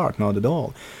ninja art, not at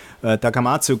all.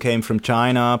 Takamatsu came from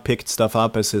China, picked stuff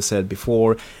up, as I said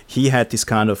before. He had this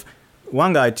kind of,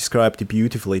 one guy described it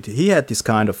beautifully. He had this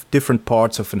kind of different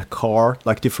parts of a car,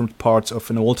 like different parts of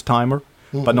an old-timer.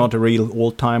 But not a real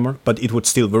old-timer, but it would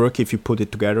still work if you put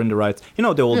it together in the right... You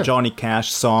know the old Johnny Cash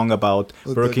song about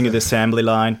working at the assembly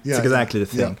line? It's exactly the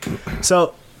thing. Yeah.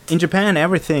 So, in Japan,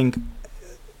 everything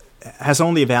has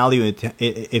only value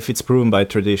if it's proven by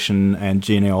tradition and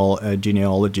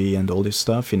genealogy and all this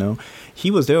stuff, you know.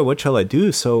 He was there, what shall I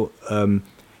do? So,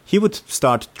 he would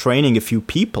start training a few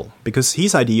people, because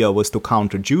his idea was to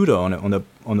counter judo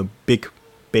on a big,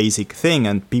 basic thing,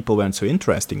 and people weren't so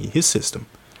interested in his system.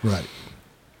 Right.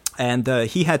 And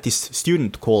he had this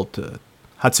student called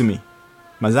Hatsumi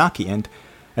Masaki, and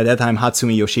at that time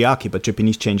Hatsumi Yoshiaki, but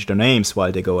Japanese change their names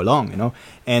while they go along, you know.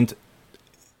 And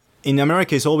in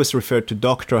America, it's always referred to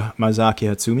Dr. Masaki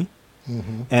Hatsumi,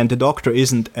 and the doctor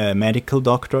isn't a medical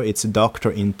doctor; it's a doctor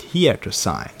in theater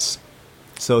science.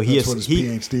 So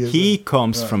he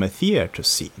comes from a theater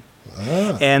scene.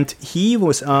 And he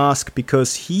was asked,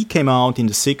 because he came out in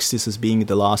the 60s as being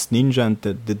the last ninja and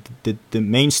the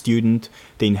main student,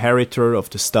 the inheritor of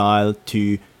the style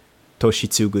to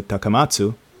Toshitsugu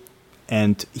Takamatsu.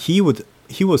 And he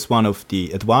was one of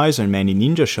the advisors in many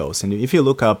ninja shows. And if you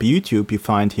look up YouTube, you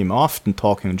find him often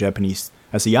talking in Japanese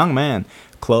as a young man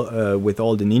with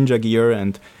all the ninja gear.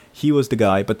 And he was the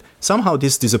guy. But somehow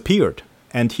this disappeared.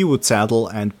 And he would settle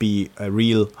and be a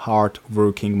real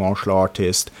hard-working martial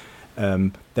artist.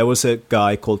 There was a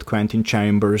guy called Quentin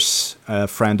Chambers, a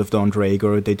friend of Don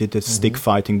Draeger. They did a stick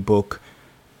fighting book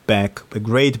back, a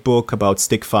great book about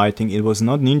stick fighting. It was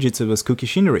not ninjutsu, it was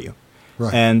Kukishinryu.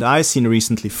 Right. And I seen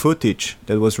recently footage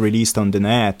that was released on the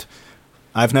net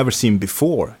I've never seen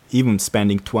before, even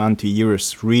spending 20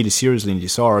 years really seriously in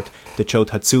this art, that showed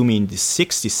Hatsumi in the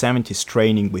 60s, 70s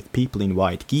training with people in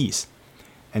white gis.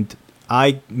 And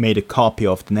I made a copy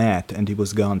of the net, and it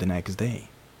was gone the next day.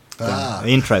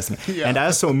 Interesting. Yeah. And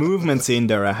I saw movements in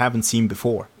there I haven't seen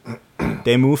before.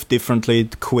 They move differently,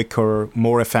 quicker,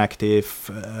 more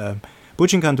effective.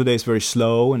 Bujinkan today is very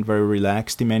slow and very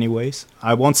relaxed in many ways.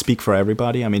 I won't speak for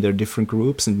everybody. I mean, there are different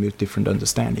groups and with different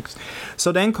understandings.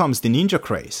 So then comes the ninja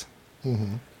craze.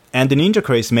 And the ninja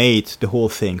craze made the whole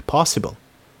thing possible.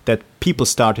 That people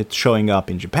started showing up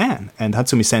in Japan, and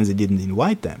Hatsumi Sensei didn't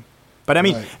invite them. But I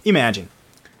mean, imagine.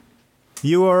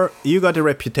 You got a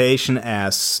reputation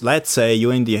as, let's say,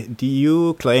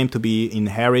 you claim to be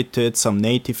inherited some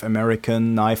Native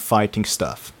American knife fighting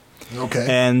stuff. Okay.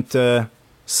 And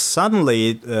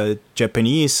suddenly,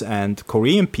 Japanese and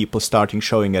Korean people starting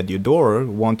showing at your door,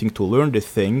 wanting to learn the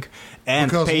thing,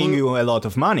 and because paying you a lot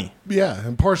of money. Yeah,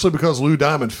 and partially because Lou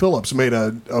Diamond Phillips made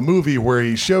a movie where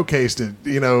he showcased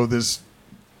it, this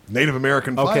Native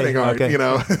American fighting art,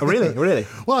 Really?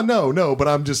 Well, no, but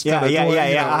I'm just kind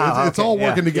of it's all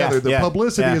working together. The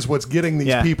publicity is what's getting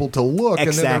these people to look,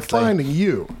 and then they're finding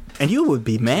you. And you would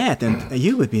be mad, and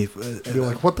you would be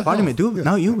like, what the hell?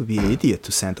 No, you would be an idiot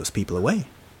to send those people away.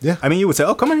 Yeah. I mean, you would say,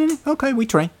 oh, come on in. Okay, we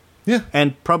train. Yeah.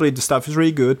 And probably the stuff is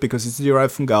really good because it's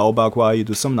derived from Gaobakwa, you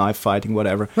do some knife fighting,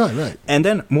 whatever. Right. And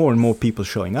then more and more people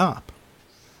showing up.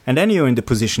 And then you're in the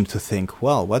position to think,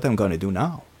 well, what am I going to do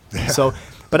now? Yeah.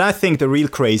 But I think the real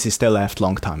craze they left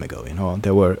long time ago.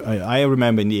 There were. I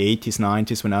remember in the 80s,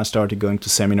 90s when I started going to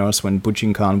seminars when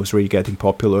Bujinkan was really getting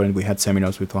popular, and we had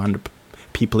seminars with 100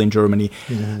 people in Germany.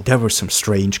 There were some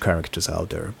strange characters out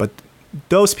there, but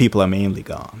those people are mainly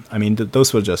gone. I mean,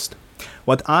 those were just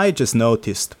what I just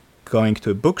noticed going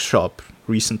to a bookshop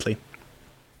recently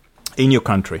in your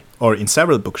country or in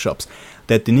several bookshops,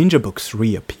 that the ninja books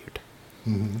reappeared.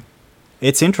 Mm-hmm.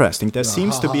 It's interesting. There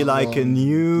seems to be like a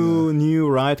new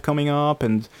ride coming up,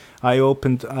 and I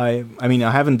mean,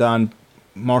 I haven't done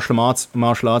martial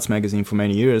arts magazine for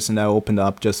many years, and I opened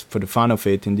up just for the fun of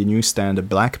it in the newsstand a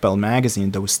Black Belt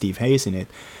magazine that was Steve Hayes in it,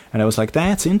 and I was like,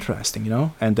 that's interesting, you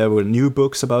know. And there were new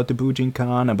books about the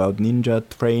Bujinkan, about ninja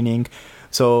training.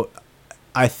 So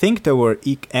I think there were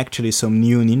actually some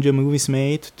new ninja movies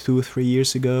made 2 or 3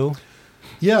 years ago.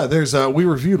 Yeah, there's we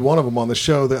reviewed one of them on the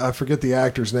show. That I forget the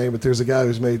actor's name, but there's a guy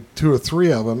who's made 2 or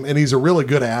 3 of them, and he's a really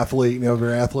good athlete. You know,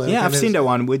 very athletic. Yeah, I've seen that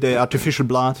one with the artificial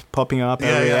blood popping up.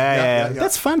 Yeah.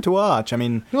 That's fun to watch. I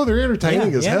mean, no, they're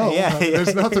entertaining as hell.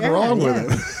 There's nothing wrong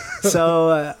with it.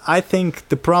 So I think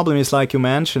the problem is, like you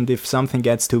mentioned, if something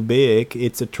gets too big,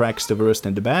 it attracts the worst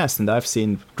and the best. And I've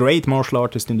seen great martial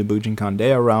artists in the Bujinkan.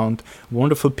 They're around,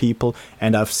 wonderful people,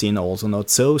 and I've seen also not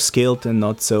so skilled and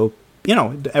not so. You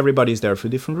know, everybody's there for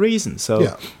different reasons.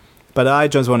 So, but I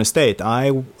just want to state,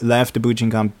 I left the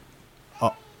Bujinkan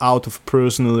out of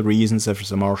personal reasons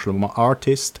as a martial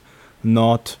artist,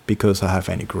 not because I have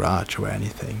any grudge or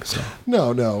anything. So no,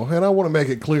 and I want to make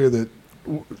it clear that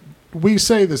we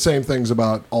say the same things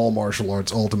about all martial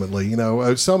arts. Ultimately, you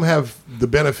know, some have the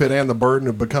benefit and the burden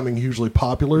of becoming hugely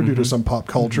popular due to some pop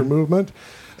culture movement,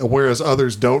 whereas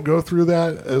others don't go through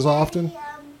that as often.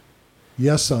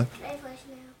 Yes, son.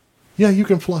 Yeah, you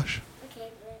can flush. Okay,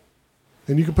 but...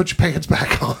 And you can put your pants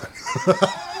back on.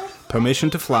 Permission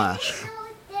to flash. I know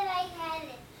that I had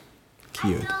it.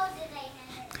 Cute. I know that I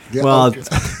had it. Yeah, well, okay.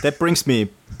 That brings me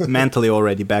mentally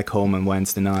already back home on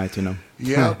Wednesday night, you know.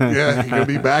 Yeah, you're going to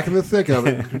be back in the thick of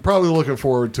it. You're probably looking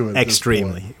forward to it.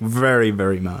 Extremely. Very,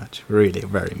 very much. Really,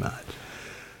 very much.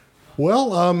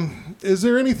 Well, is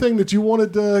there anything that you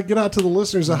wanted to get out to the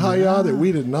listeners of Hiya that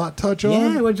we did not touch on?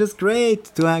 Yeah, it was just great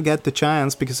to get the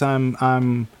chance, because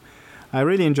I'm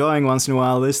really enjoying once in a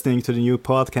while listening to the new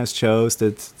podcast shows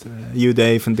that you,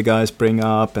 Dave, and the guys bring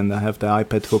up, and I have the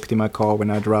iPad hooked in my car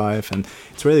when I drive, and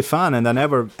it's really fun. And I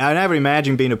never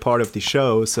imagined being a part of the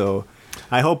show, so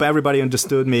I hope everybody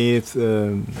understood me,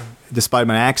 despite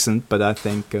my accent. But I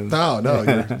think no,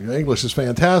 your English is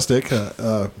fantastic.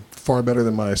 Far better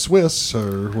than my Swiss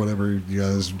or whatever you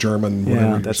guys, German.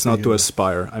 Yeah, that's not to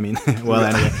aspire. I mean, well,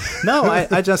 anyway. No,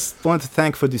 I just want to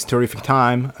thank for this terrific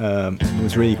time. It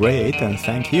was really great, and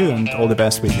thank you, and all the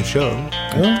best with your show.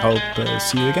 Yeah. Hope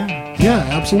see you again. Yeah,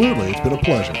 absolutely. It's been a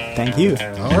pleasure. Thank you.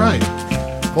 All right.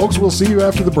 Folks, we'll see you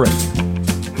after the break.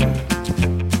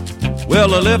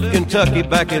 Well, I left Kentucky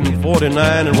back in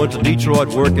 '49 and went to Detroit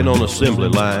working on assembly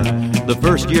line. The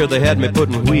first year they had me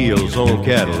putting wheels on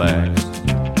Cadillacs.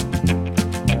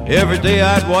 Every day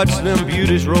I'd watch them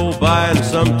beauties roll by, and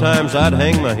sometimes I'd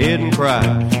hang my head and cry,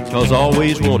 'cause I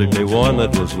always wanted me one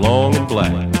that was long and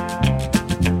black.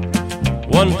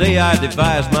 One day I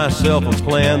devised myself a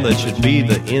plan that should be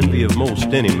the envy of most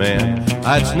any man.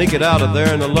 I'd sneak it out of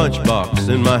there in a lunchbox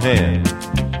in my hand.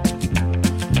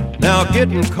 Now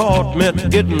getting caught meant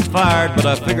getting fired, but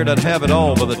I figured I'd have it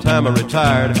all by the time I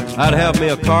retired. I'd have me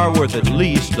a car worth at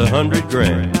least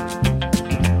 $100,000.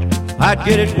 I'd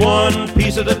get it one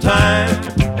piece at a time,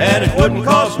 and it wouldn't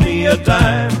cost me a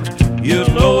dime. You'll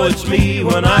know it's me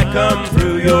when I come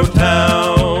through your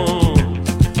town.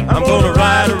 I'm gonna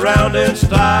ride around in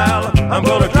style, I'm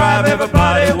gonna drive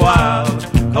everybody wild,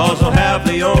 'cause I'll have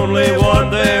the only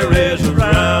one there is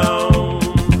around.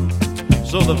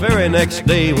 So the very next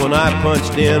day when I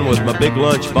punched in with my big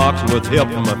lunchbox and with help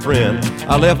from my friend,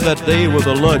 I left that day with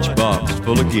a lunchbox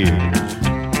full of gears.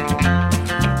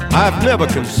 I've never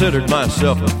considered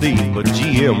myself a thief, but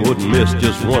GM wouldn't miss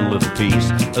just one little piece,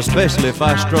 especially if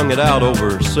I strung it out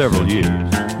over several years.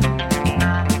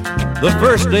 The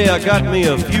first day I got me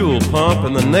a fuel pump,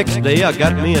 and the next day I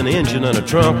got me an engine and a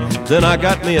trunk. Then I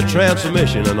got me a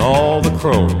transmission and all the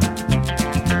chrome.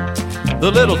 The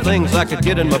little things I could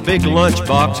get in my big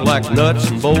lunchbox, like nuts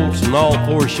and bolts and all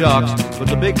 4 shocks, but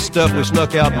the big stuff we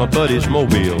snuck out my buddy's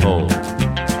mobile home.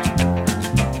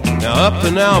 Now up to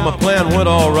now my plan went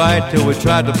all right till we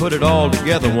tried to put it all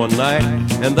together one night,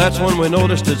 and that's when we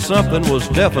noticed that something was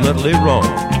definitely wrong.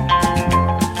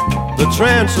 The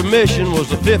transmission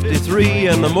was a 53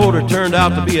 and the motor turned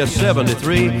out to be a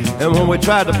 73, and when we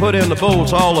tried to put in the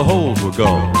bolts, all the holes were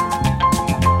gone.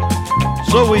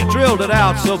 So we drilled it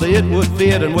out so that it would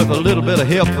fit, and with a little bit of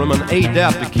help from an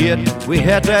adapter kit, we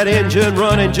had that engine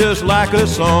running just like a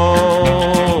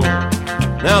song.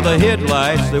 Now the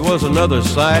headlights, there was another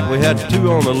sight. We had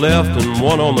two on the left and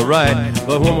one on the right,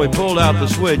 but when we pulled out the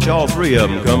switch, all three of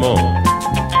them come on.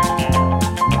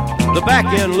 The back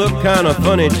end looked kind of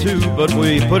funny too, but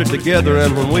we put it together,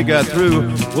 and when we got through,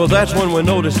 well, that's when we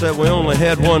noticed that we only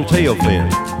had one tail fin.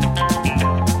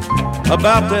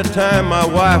 About that time, my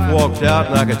wife walked out,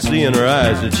 and I could see in her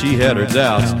eyes that she had her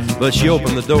doubts, but she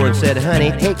opened the door and said,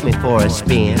 "Honey, take me for a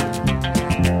spin."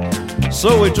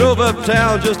 So we drove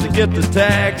uptown just to get the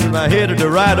tags, and I headed to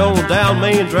ride on down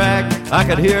Main Drag. I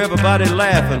could hear everybody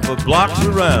laughing for blocks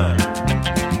around.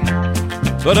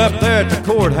 But up there at the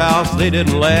courthouse, they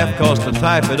didn't laugh, 'cause to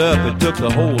type it up, it took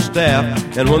the whole staff,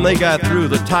 and when they got through,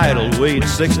 the title weighed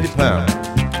 60 pounds.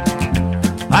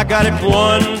 I got it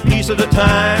one piece at a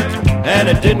time, and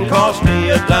it didn't cost me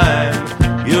a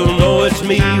dime. You'll know it's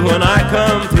me when I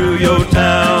come through your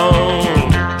town.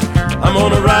 I'm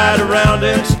gonna ride around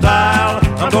in style,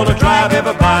 I'm gonna drive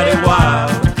everybody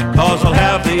wild, 'cause I'll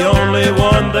have the only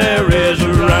one there is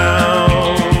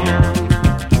around.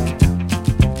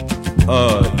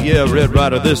 Yeah, Red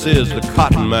Rider, this is the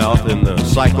Cottonmouth in the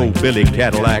Psycho Billy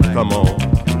Cadillac, come on.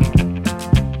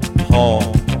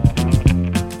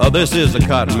 This is the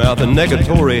Cottonmouth, and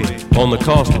negatory on the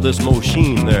cost of this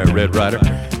machine there, Red Rider.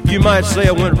 You might say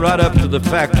I went right up to the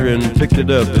factory and picked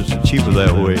it up. It's cheaper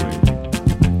that way.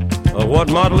 What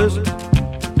model is it?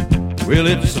 Well,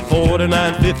 it's a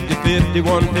 49, 50,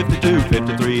 51, 52,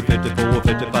 53, 54,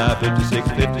 55, 56,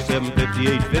 57,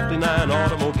 58, 59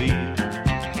 automobile.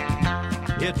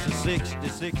 It's a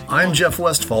 66. I'm Jeff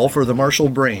Westfall for the Marshall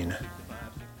Brain.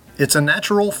 It's a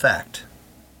natural fact.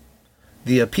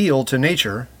 The appeal to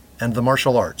nature and the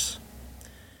martial arts.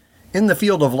 In the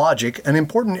field of logic, an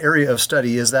important area of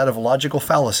study is that of logical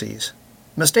fallacies,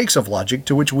 mistakes of logic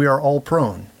to which we are all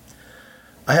prone.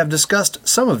 I have discussed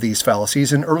some of these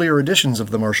fallacies in earlier editions of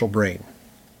the Marshall Brain.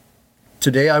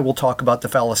 Today I will talk about the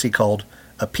fallacy called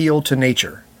appeal to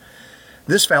nature.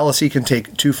 This fallacy can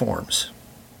take two forms.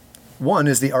 One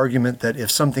is the argument that if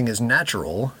something is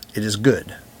natural, it is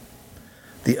good.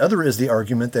 The other is the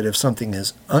argument that if something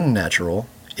is unnatural,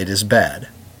 it is bad.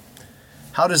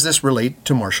 How does this relate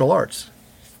to martial arts?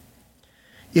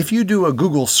 If you do a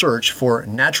Google search for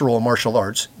natural martial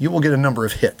arts, you will get a number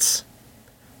of hits.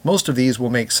 Most of these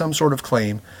will make some sort of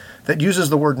claim that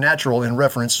uses the word natural in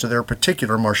reference to their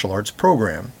particular martial arts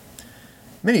program.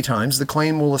 Many times, the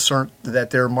claim will assert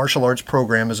that their martial arts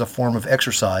program is a form of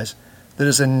exercise that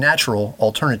is a natural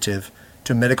alternative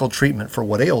to medical treatment for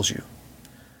what ails you.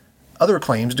 Other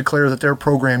claims declare that their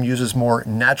program uses more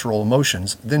natural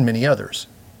motions than many others.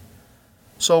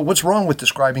 So what's wrong with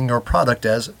describing your product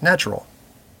as natural?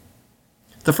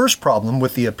 The first problem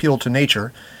with the appeal to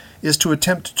nature is to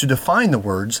attempt to define the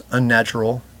words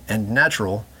unnatural and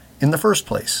natural in the first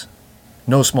place.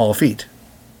 No small feat.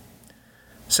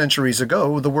 Centuries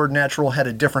ago, the word natural had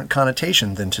a different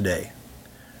connotation than today.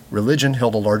 Religion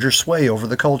held a larger sway over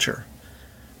the culture.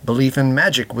 Belief in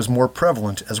magic was more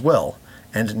prevalent as well,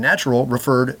 and natural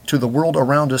referred to the world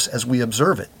around us as we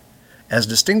observe it, as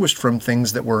distinguished from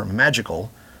things that were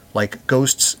magical, like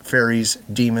ghosts, fairies,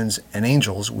 demons, and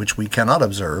angels, which we cannot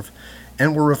observe,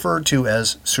 and were referred to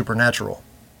as supernatural.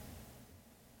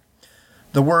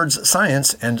 The words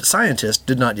science and scientist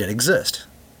did not yet exist.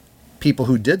 People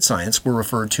who did science were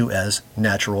referred to as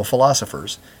natural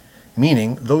philosophers,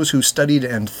 meaning those who studied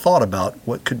and thought about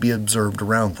what could be observed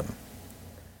around them.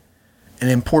 An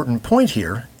important point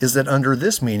here is that under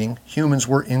this meaning, humans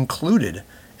were included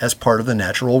as part of the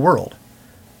natural world.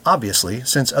 Obviously,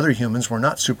 since other humans were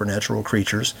not supernatural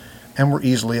creatures and were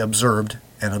easily observed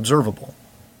and observable.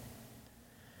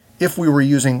 If we were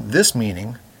using this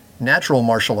meaning, natural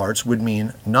martial arts would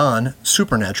mean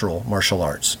non-supernatural martial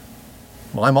arts.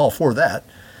 Well, I'm all for that,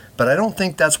 but I don't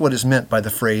think that's what is meant by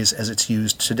the phrase as it's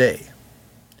used today.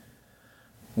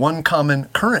 One common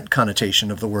current connotation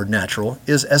of the word natural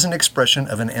is as an expression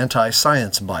of an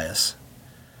anti-science bias.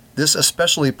 This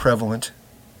especially prevalent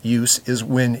use is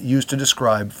when used to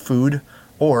describe food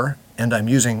or, and I'm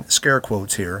using scare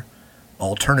quotes here,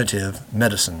 alternative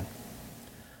medicine.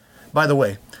 By the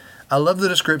way, I love the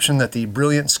description that the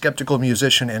brilliant skeptical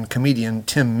musician and comedian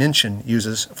Tim Minchin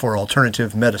uses for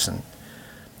alternative medicine.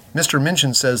 Mr.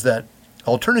 Minchin says that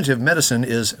alternative medicine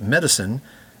is medicine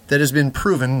that has been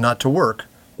proven not to work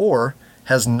or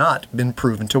has not been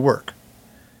proven to work.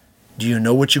 Do you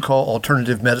know what you call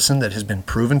alternative medicine that has been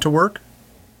proven to work?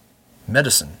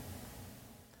 Medicine.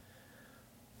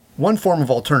 One form of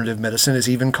alternative medicine is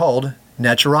even called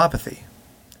naturopathy.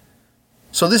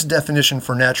 So this definition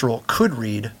for natural could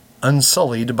read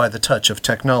unsullied by the touch of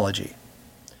technology.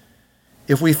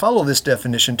 If we follow this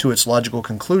definition to its logical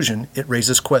conclusion, it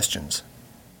raises questions.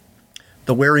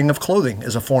 The wearing of clothing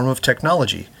is a form of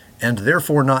technology, and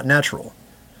therefore not natural.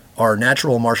 Are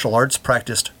natural martial arts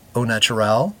practiced au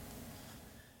naturel?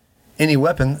 Any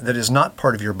weapon that is not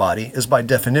part of your body is by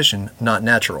definition not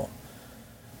natural.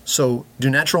 So, do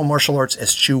natural martial arts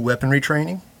eschew weaponry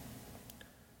training?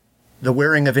 The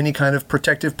wearing of any kind of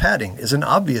protective padding is an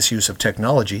obvious use of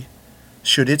technology.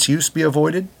 Should its use be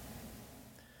avoided?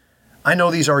 I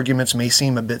know these arguments may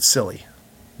seem a bit silly,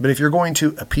 but if you're going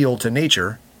to appeal to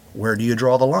nature, where do you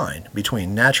draw the line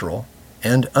between natural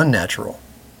and unnatural?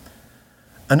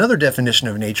 Another definition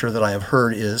of nature that I have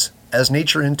heard is, as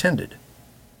nature intended.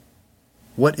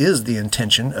 What is the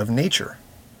intention of nature?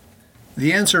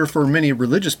 The answer for many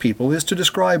religious people is to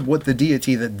describe what the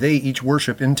deity that they each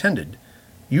worship intended,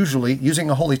 usually using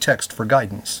a holy text for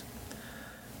guidance.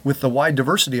 With the wide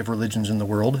diversity of religions in the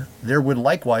world, there would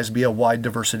likewise be a wide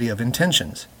diversity of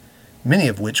intentions, many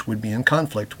of which would be in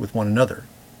conflict with one another.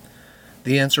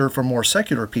 The answer for more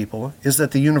secular people is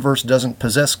that the universe doesn't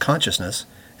possess consciousness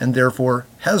and therefore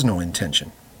has no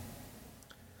intention.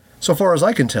 So far as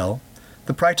I can tell,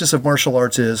 the practice of martial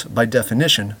arts is, by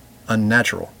definition,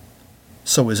 unnatural.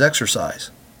 So is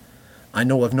exercise. I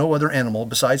know of no other animal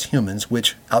besides humans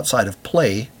which, outside of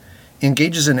play,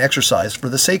 engages in exercise for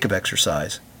the sake of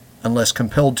exercise, unless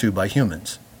compelled to by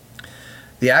humans.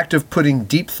 The act of putting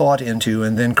deep thought into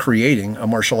and then creating a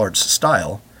martial arts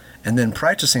style, and then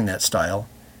practicing that style,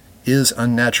 is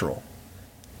unnatural.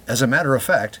 As a matter of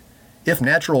fact, if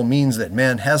natural means that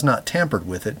man has not tampered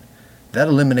with it, that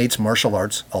eliminates martial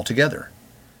arts altogether.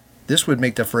 This would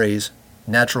make the phrase,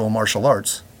 natural martial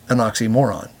arts, an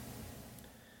oxymoron.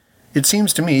 It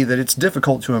seems to me that it's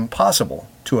difficult to impossible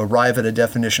to arrive at a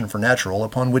definition for natural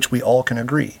upon which we all can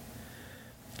agree.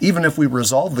 Even if we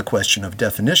resolve the question of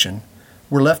definition,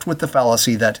 we're left with the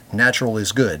fallacy that natural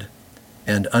is good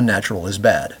and unnatural is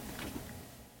bad.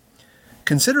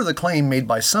 Consider the claim made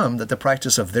by some that the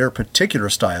practice of their particular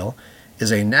style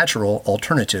is a natural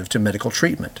alternative to medical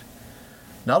treatment.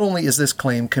 Not only is this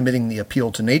claim committing the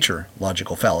appeal to nature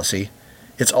logical fallacy,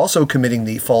 it's also committing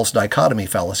the false dichotomy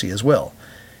fallacy as well,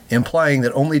 implying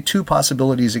that only two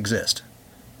possibilities exist.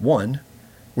 One,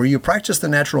 where you practice the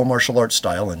natural martial arts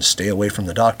style and stay away from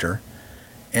the doctor,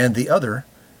 and the other,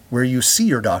 where you see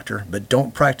your doctor but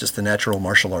don't practice the natural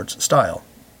martial arts style.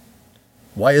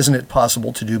 Why isn't it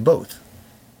possible to do both?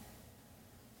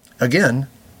 Again,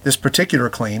 this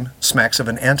particular claim smacks of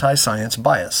an anti-science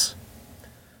bias.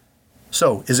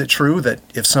 So, is it true that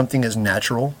if something is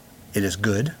natural, it is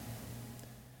good?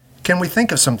 Can we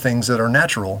think of some things that are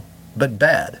natural but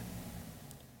bad?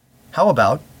 How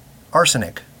about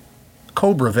arsenic,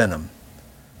 cobra venom,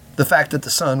 the fact that the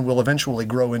sun will eventually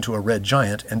grow into a red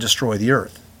giant and destroy the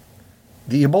earth,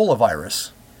 the Ebola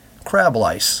virus, crab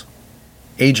lice,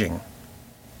 aging,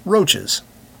 roaches,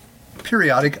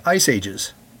 periodic ice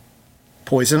ages,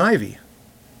 poison ivy,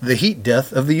 the heat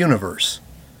death of the universe,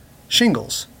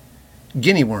 shingles,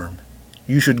 guinea worm,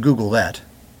 you should Google that,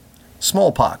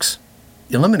 smallpox,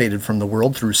 eliminated from the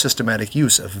world through systematic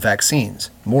use of vaccines,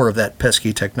 more of that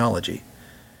pesky technology,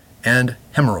 and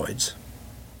hemorrhoids.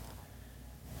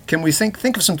 Can we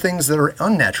think of some things that are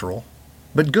unnatural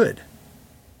but good?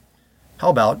 How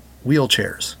about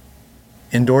wheelchairs,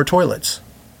 indoor toilets,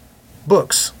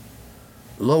 books,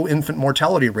 low infant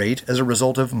mortality rate as a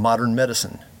result of modern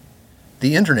medicine,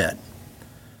 the internet,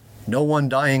 no one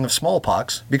dying of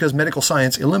smallpox because medical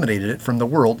science eliminated it from the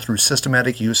world through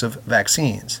systematic use of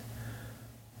vaccines,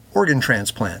 organ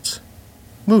transplants,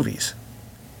 movies,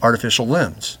 artificial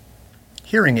limbs,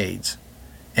 hearing aids,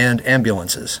 and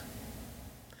ambulances.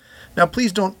 Now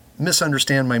please don't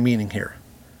misunderstand my meaning here.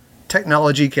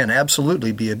 Technology can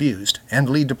absolutely be abused and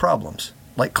lead to problems,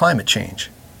 like climate change.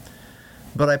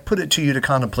 But I put it to you to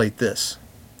contemplate this.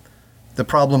 The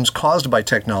problems caused by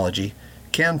technology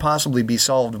can possibly be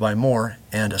solved by more,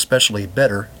 and especially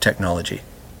better, technology.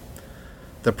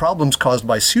 The problems caused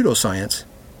by pseudoscience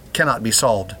cannot be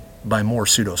solved by more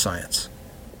pseudoscience.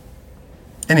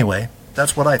 Anyway,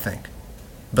 that's what I think.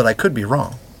 But I could be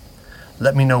wrong.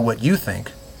 Let me know what you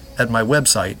think at my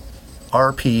website,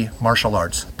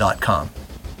 rpmartialarts.com.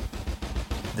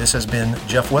 This has been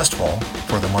Jeff Westfall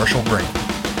for the Martial Brain.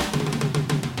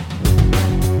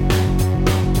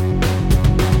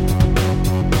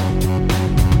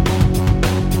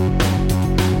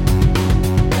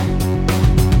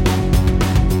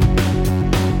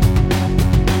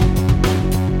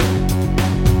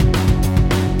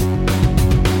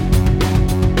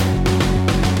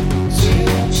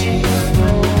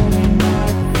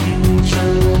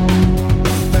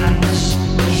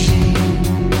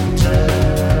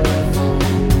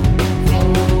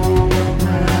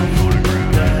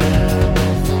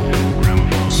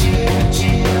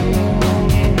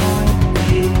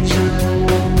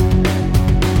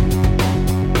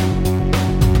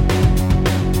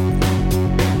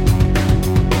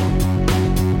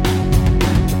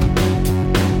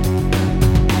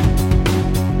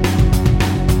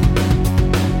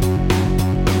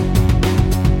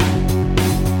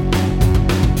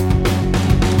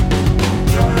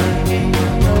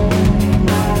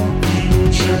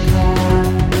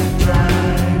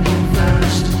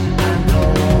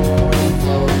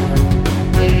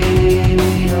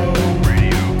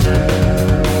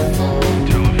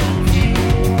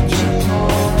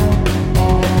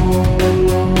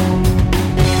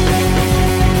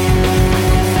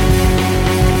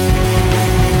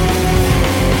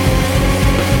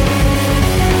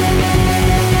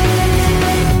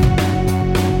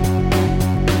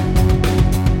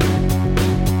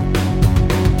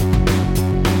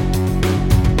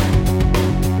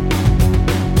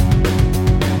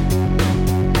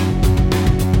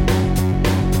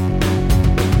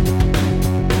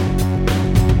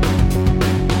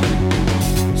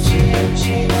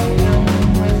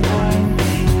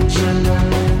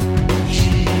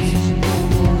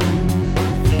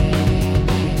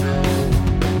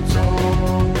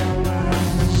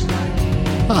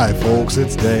 Hi, folks.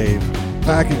 It's Dave.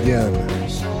 Back again.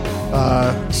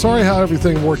 Sorry how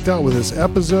everything worked out with this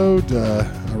episode.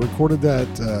 I recorded that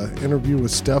interview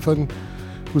with Stefan.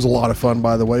 It was a lot of fun,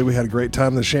 by the way. We had a great time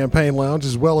in the Champagne Lounge,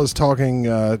 as well as talking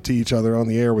to each other on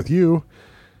the air with you.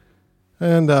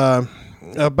 And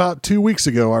about 2 weeks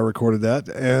ago, I recorded that,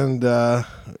 and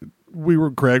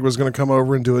Craig was going to come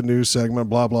over and do a news segment,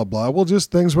 blah, blah, blah. Well,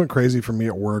 just things went crazy for me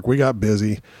at work. We got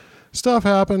busy. Stuff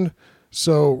happened.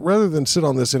 So rather than sit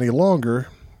on this any longer,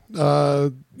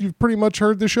 you've pretty much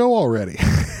heard the show already.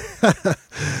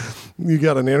 You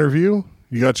got an interview.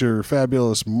 You got your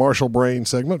fabulous Marshall Brain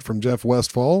segment from Jeff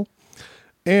Westfall.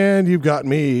 And you've got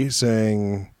me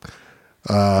saying,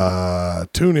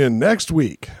 tune in next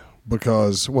week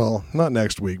because, well, not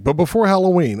next week, but before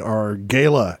Halloween, our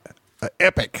gala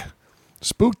epic,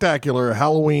 spooktacular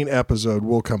Halloween episode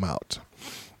will come out.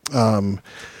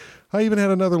 I even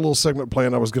had another little segment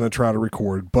planned I was going to try to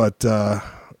record, but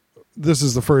this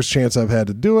is the first chance I've had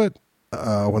to do it.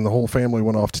 When the whole family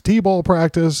went off to t-ball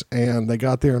practice and they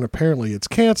got there and apparently it's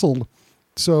canceled.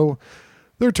 So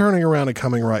they're turning around and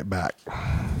coming right back.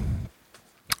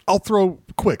 I'll throw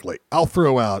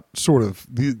out sort of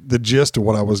the gist of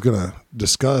what I was going to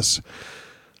discuss.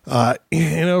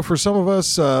 For some of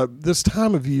us, this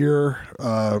time of year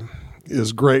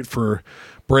is great for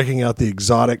breaking out the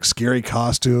exotic, scary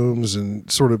costumes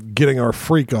and sort of getting our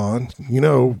freak on. You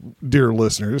know, dear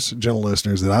listeners, gentle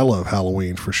listeners, that I love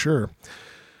Halloween for sure.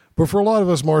 But for a lot of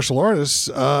us martial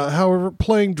artists, however,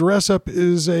 playing dress up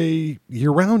is a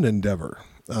year-round endeavor.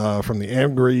 From the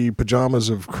angry pajamas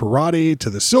of karate to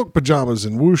the silk pajamas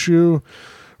in wushu,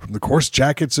 from the coarse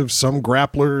jackets of some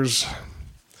grapplers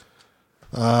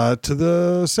to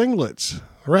the singlets,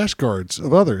 rash guards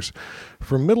of others.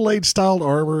 From middle-aged styled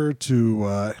armor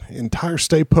to entire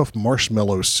Stay Puft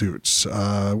marshmallow suits.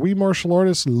 We martial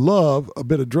artists love a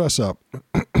bit of dress up.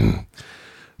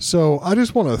 So I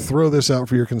just want to throw this out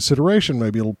for your consideration.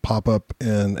 Maybe it'll pop up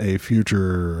in a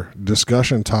future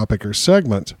discussion topic or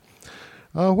segment.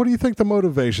 What do you think the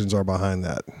motivations are behind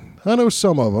that? I know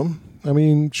some of them. I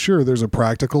mean, sure, there's a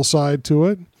practical side to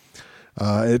it.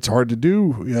 It's hard to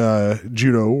do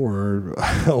judo or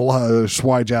a lot of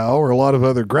swai jiao or a lot of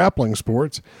other grappling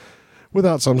sports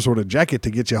without some sort of jacket to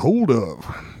get you hold of.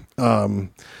 Of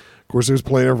course, there's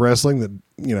plenty of wrestling that,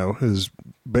 is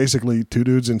basically two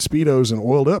dudes in Speedos and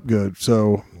oiled up good.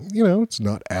 So, it's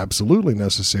not absolutely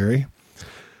necessary.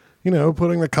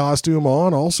 Putting the costume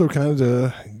on also kind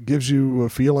of gives you a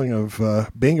feeling of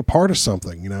being a part of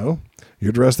something,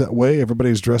 You're dressed that way.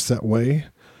 Everybody's dressed that way.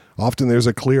 Often there's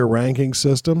a clear ranking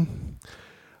system.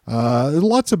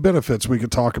 Lots of benefits we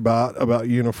could talk about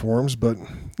uniforms, but,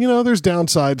 there's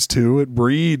downsides too. It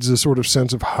breeds a sort of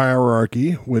sense of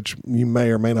hierarchy, which you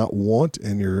may or may not want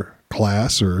in your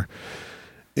class or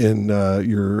in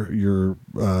your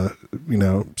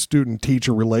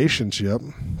student-teacher relationship.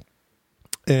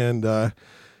 And,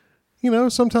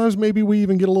 sometimes maybe we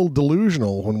even get a little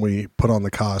delusional when we put on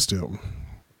the costume.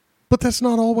 But that's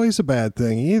not always a bad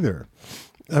thing either.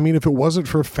 I mean, if it wasn't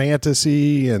for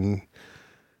fantasy and,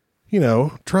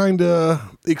 trying to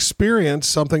experience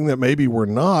something that maybe we're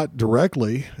not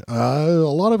directly, a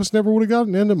lot of us never would have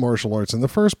gotten into martial arts in the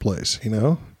first place,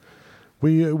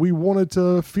 We wanted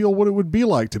to feel what it would be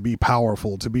like to be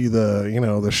powerful, to be the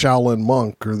Shaolin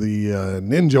monk or the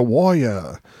ninja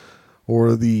warrior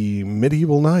or the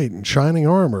medieval knight in shining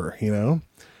armor,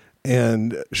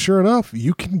 And sure enough,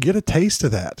 you can get a taste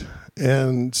of that.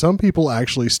 And some people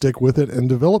actually stick with it and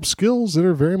develop skills that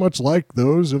are very much like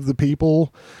those of the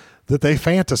people that they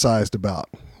fantasized about.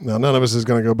 Now, none of us is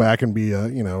going to go back and be a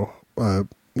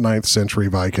 9th century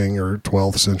Viking or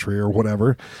 12th century or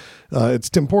whatever. It's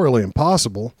temporally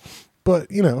impossible.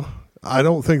 But, I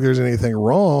don't think there's anything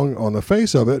wrong on the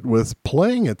face of it with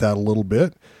playing at that a little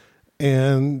bit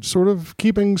and sort of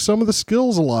keeping some of the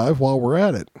skills alive while we're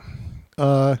at it.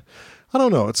 I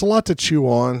don't know. It's a lot to chew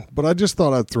on, but I just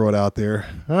thought I'd throw it out there.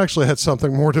 I actually had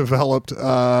something more developed.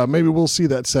 Maybe we'll see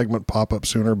that segment pop up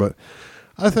sooner, but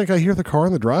I think I hear the car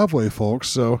in the driveway, folks.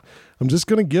 So I'm just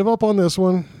going to give up on this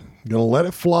one. Going to let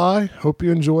it fly. Hope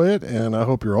you enjoy it, and I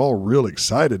hope you're all real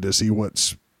excited to see what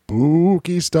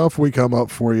spooky stuff we come up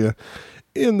for you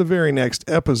in the very next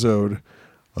episode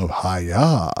of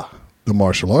Hi-Ya, the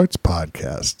Martial Arts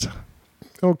Podcast.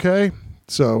 Okay,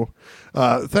 so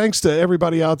thanks to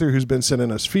everybody out there who's been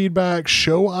sending us feedback,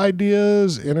 show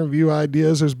ideas, interview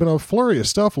ideas. There's been a flurry of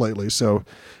stuff lately, so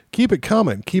keep it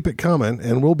coming,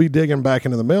 and we'll be digging back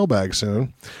into the mailbag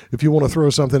soon. If you want to throw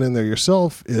something in there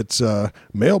yourself, it's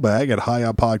mailbag at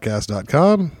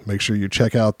highupodcast.com. Make sure you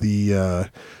check out the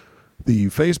The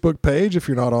Facebook page, if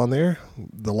you're not on there,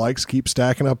 the likes keep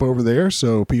stacking up over there,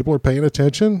 so people are paying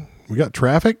attention. We got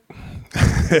traffic.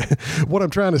 What I'm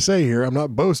trying to say here, I'm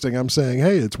not boasting. I'm saying,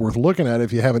 hey, it's worth looking at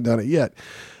if you haven't done it yet.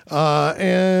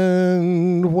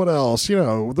 And what else? The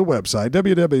website,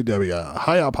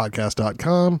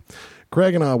 www.highoutpodcast.com.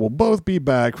 Craig and I will both be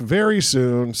back very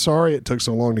soon. Sorry it took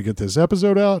so long to get this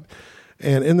episode out.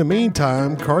 And in the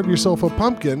meantime, carve yourself a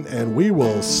pumpkin, and we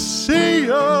will see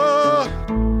ya!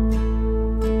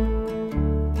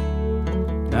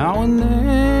 Now and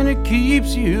then it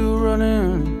keeps you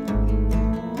running,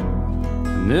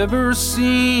 never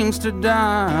seems to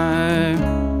die.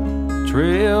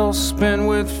 Trail spent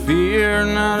with fear,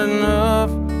 not enough,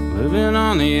 living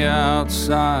on the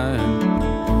outside.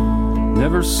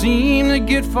 Never seem to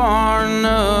get far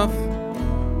enough,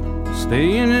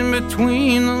 staying in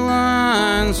between the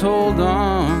lines. Hold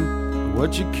on to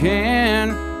what you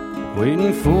can,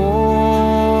 waiting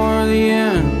for the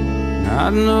end,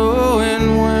 not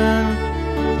knowing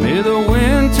when. May the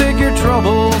wind take your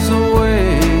troubles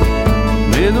away,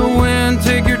 may the wind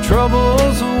take your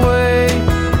troubles away.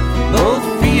 Both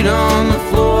feet on the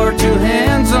floor, two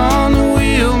hands on the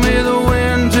wheel. May the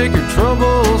wind take your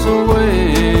troubles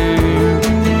away.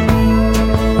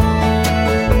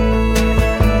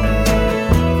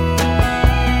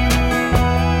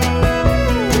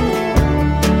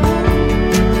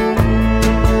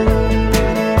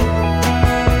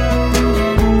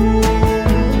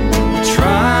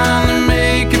 Trying to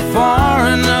make it far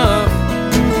enough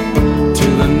to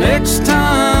the next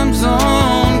time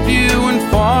zone, few and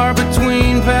far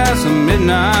between past the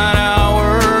midnight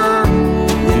hour.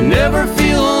 You never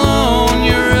feel alone,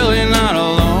 you're really not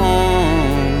alone.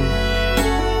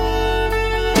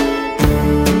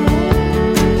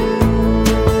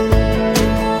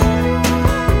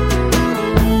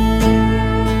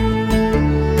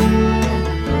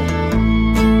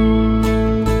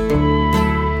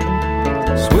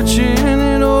 Switching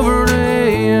it over to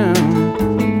AM,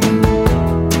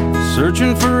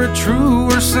 searching for a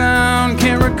truer sound,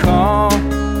 can't recall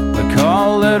the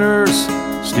call letters,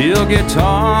 steel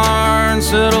guitar and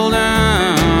settle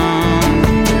down.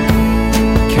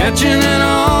 Catching an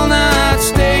all-night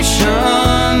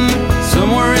station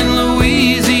somewhere in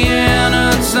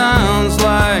Louisiana. It sounds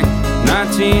like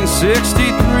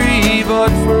 1963, but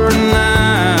for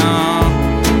now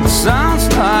it sounds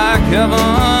like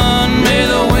heaven. May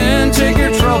the wind take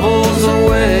your troubles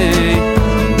away,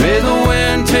 may the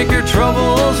wind take your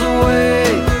troubles away.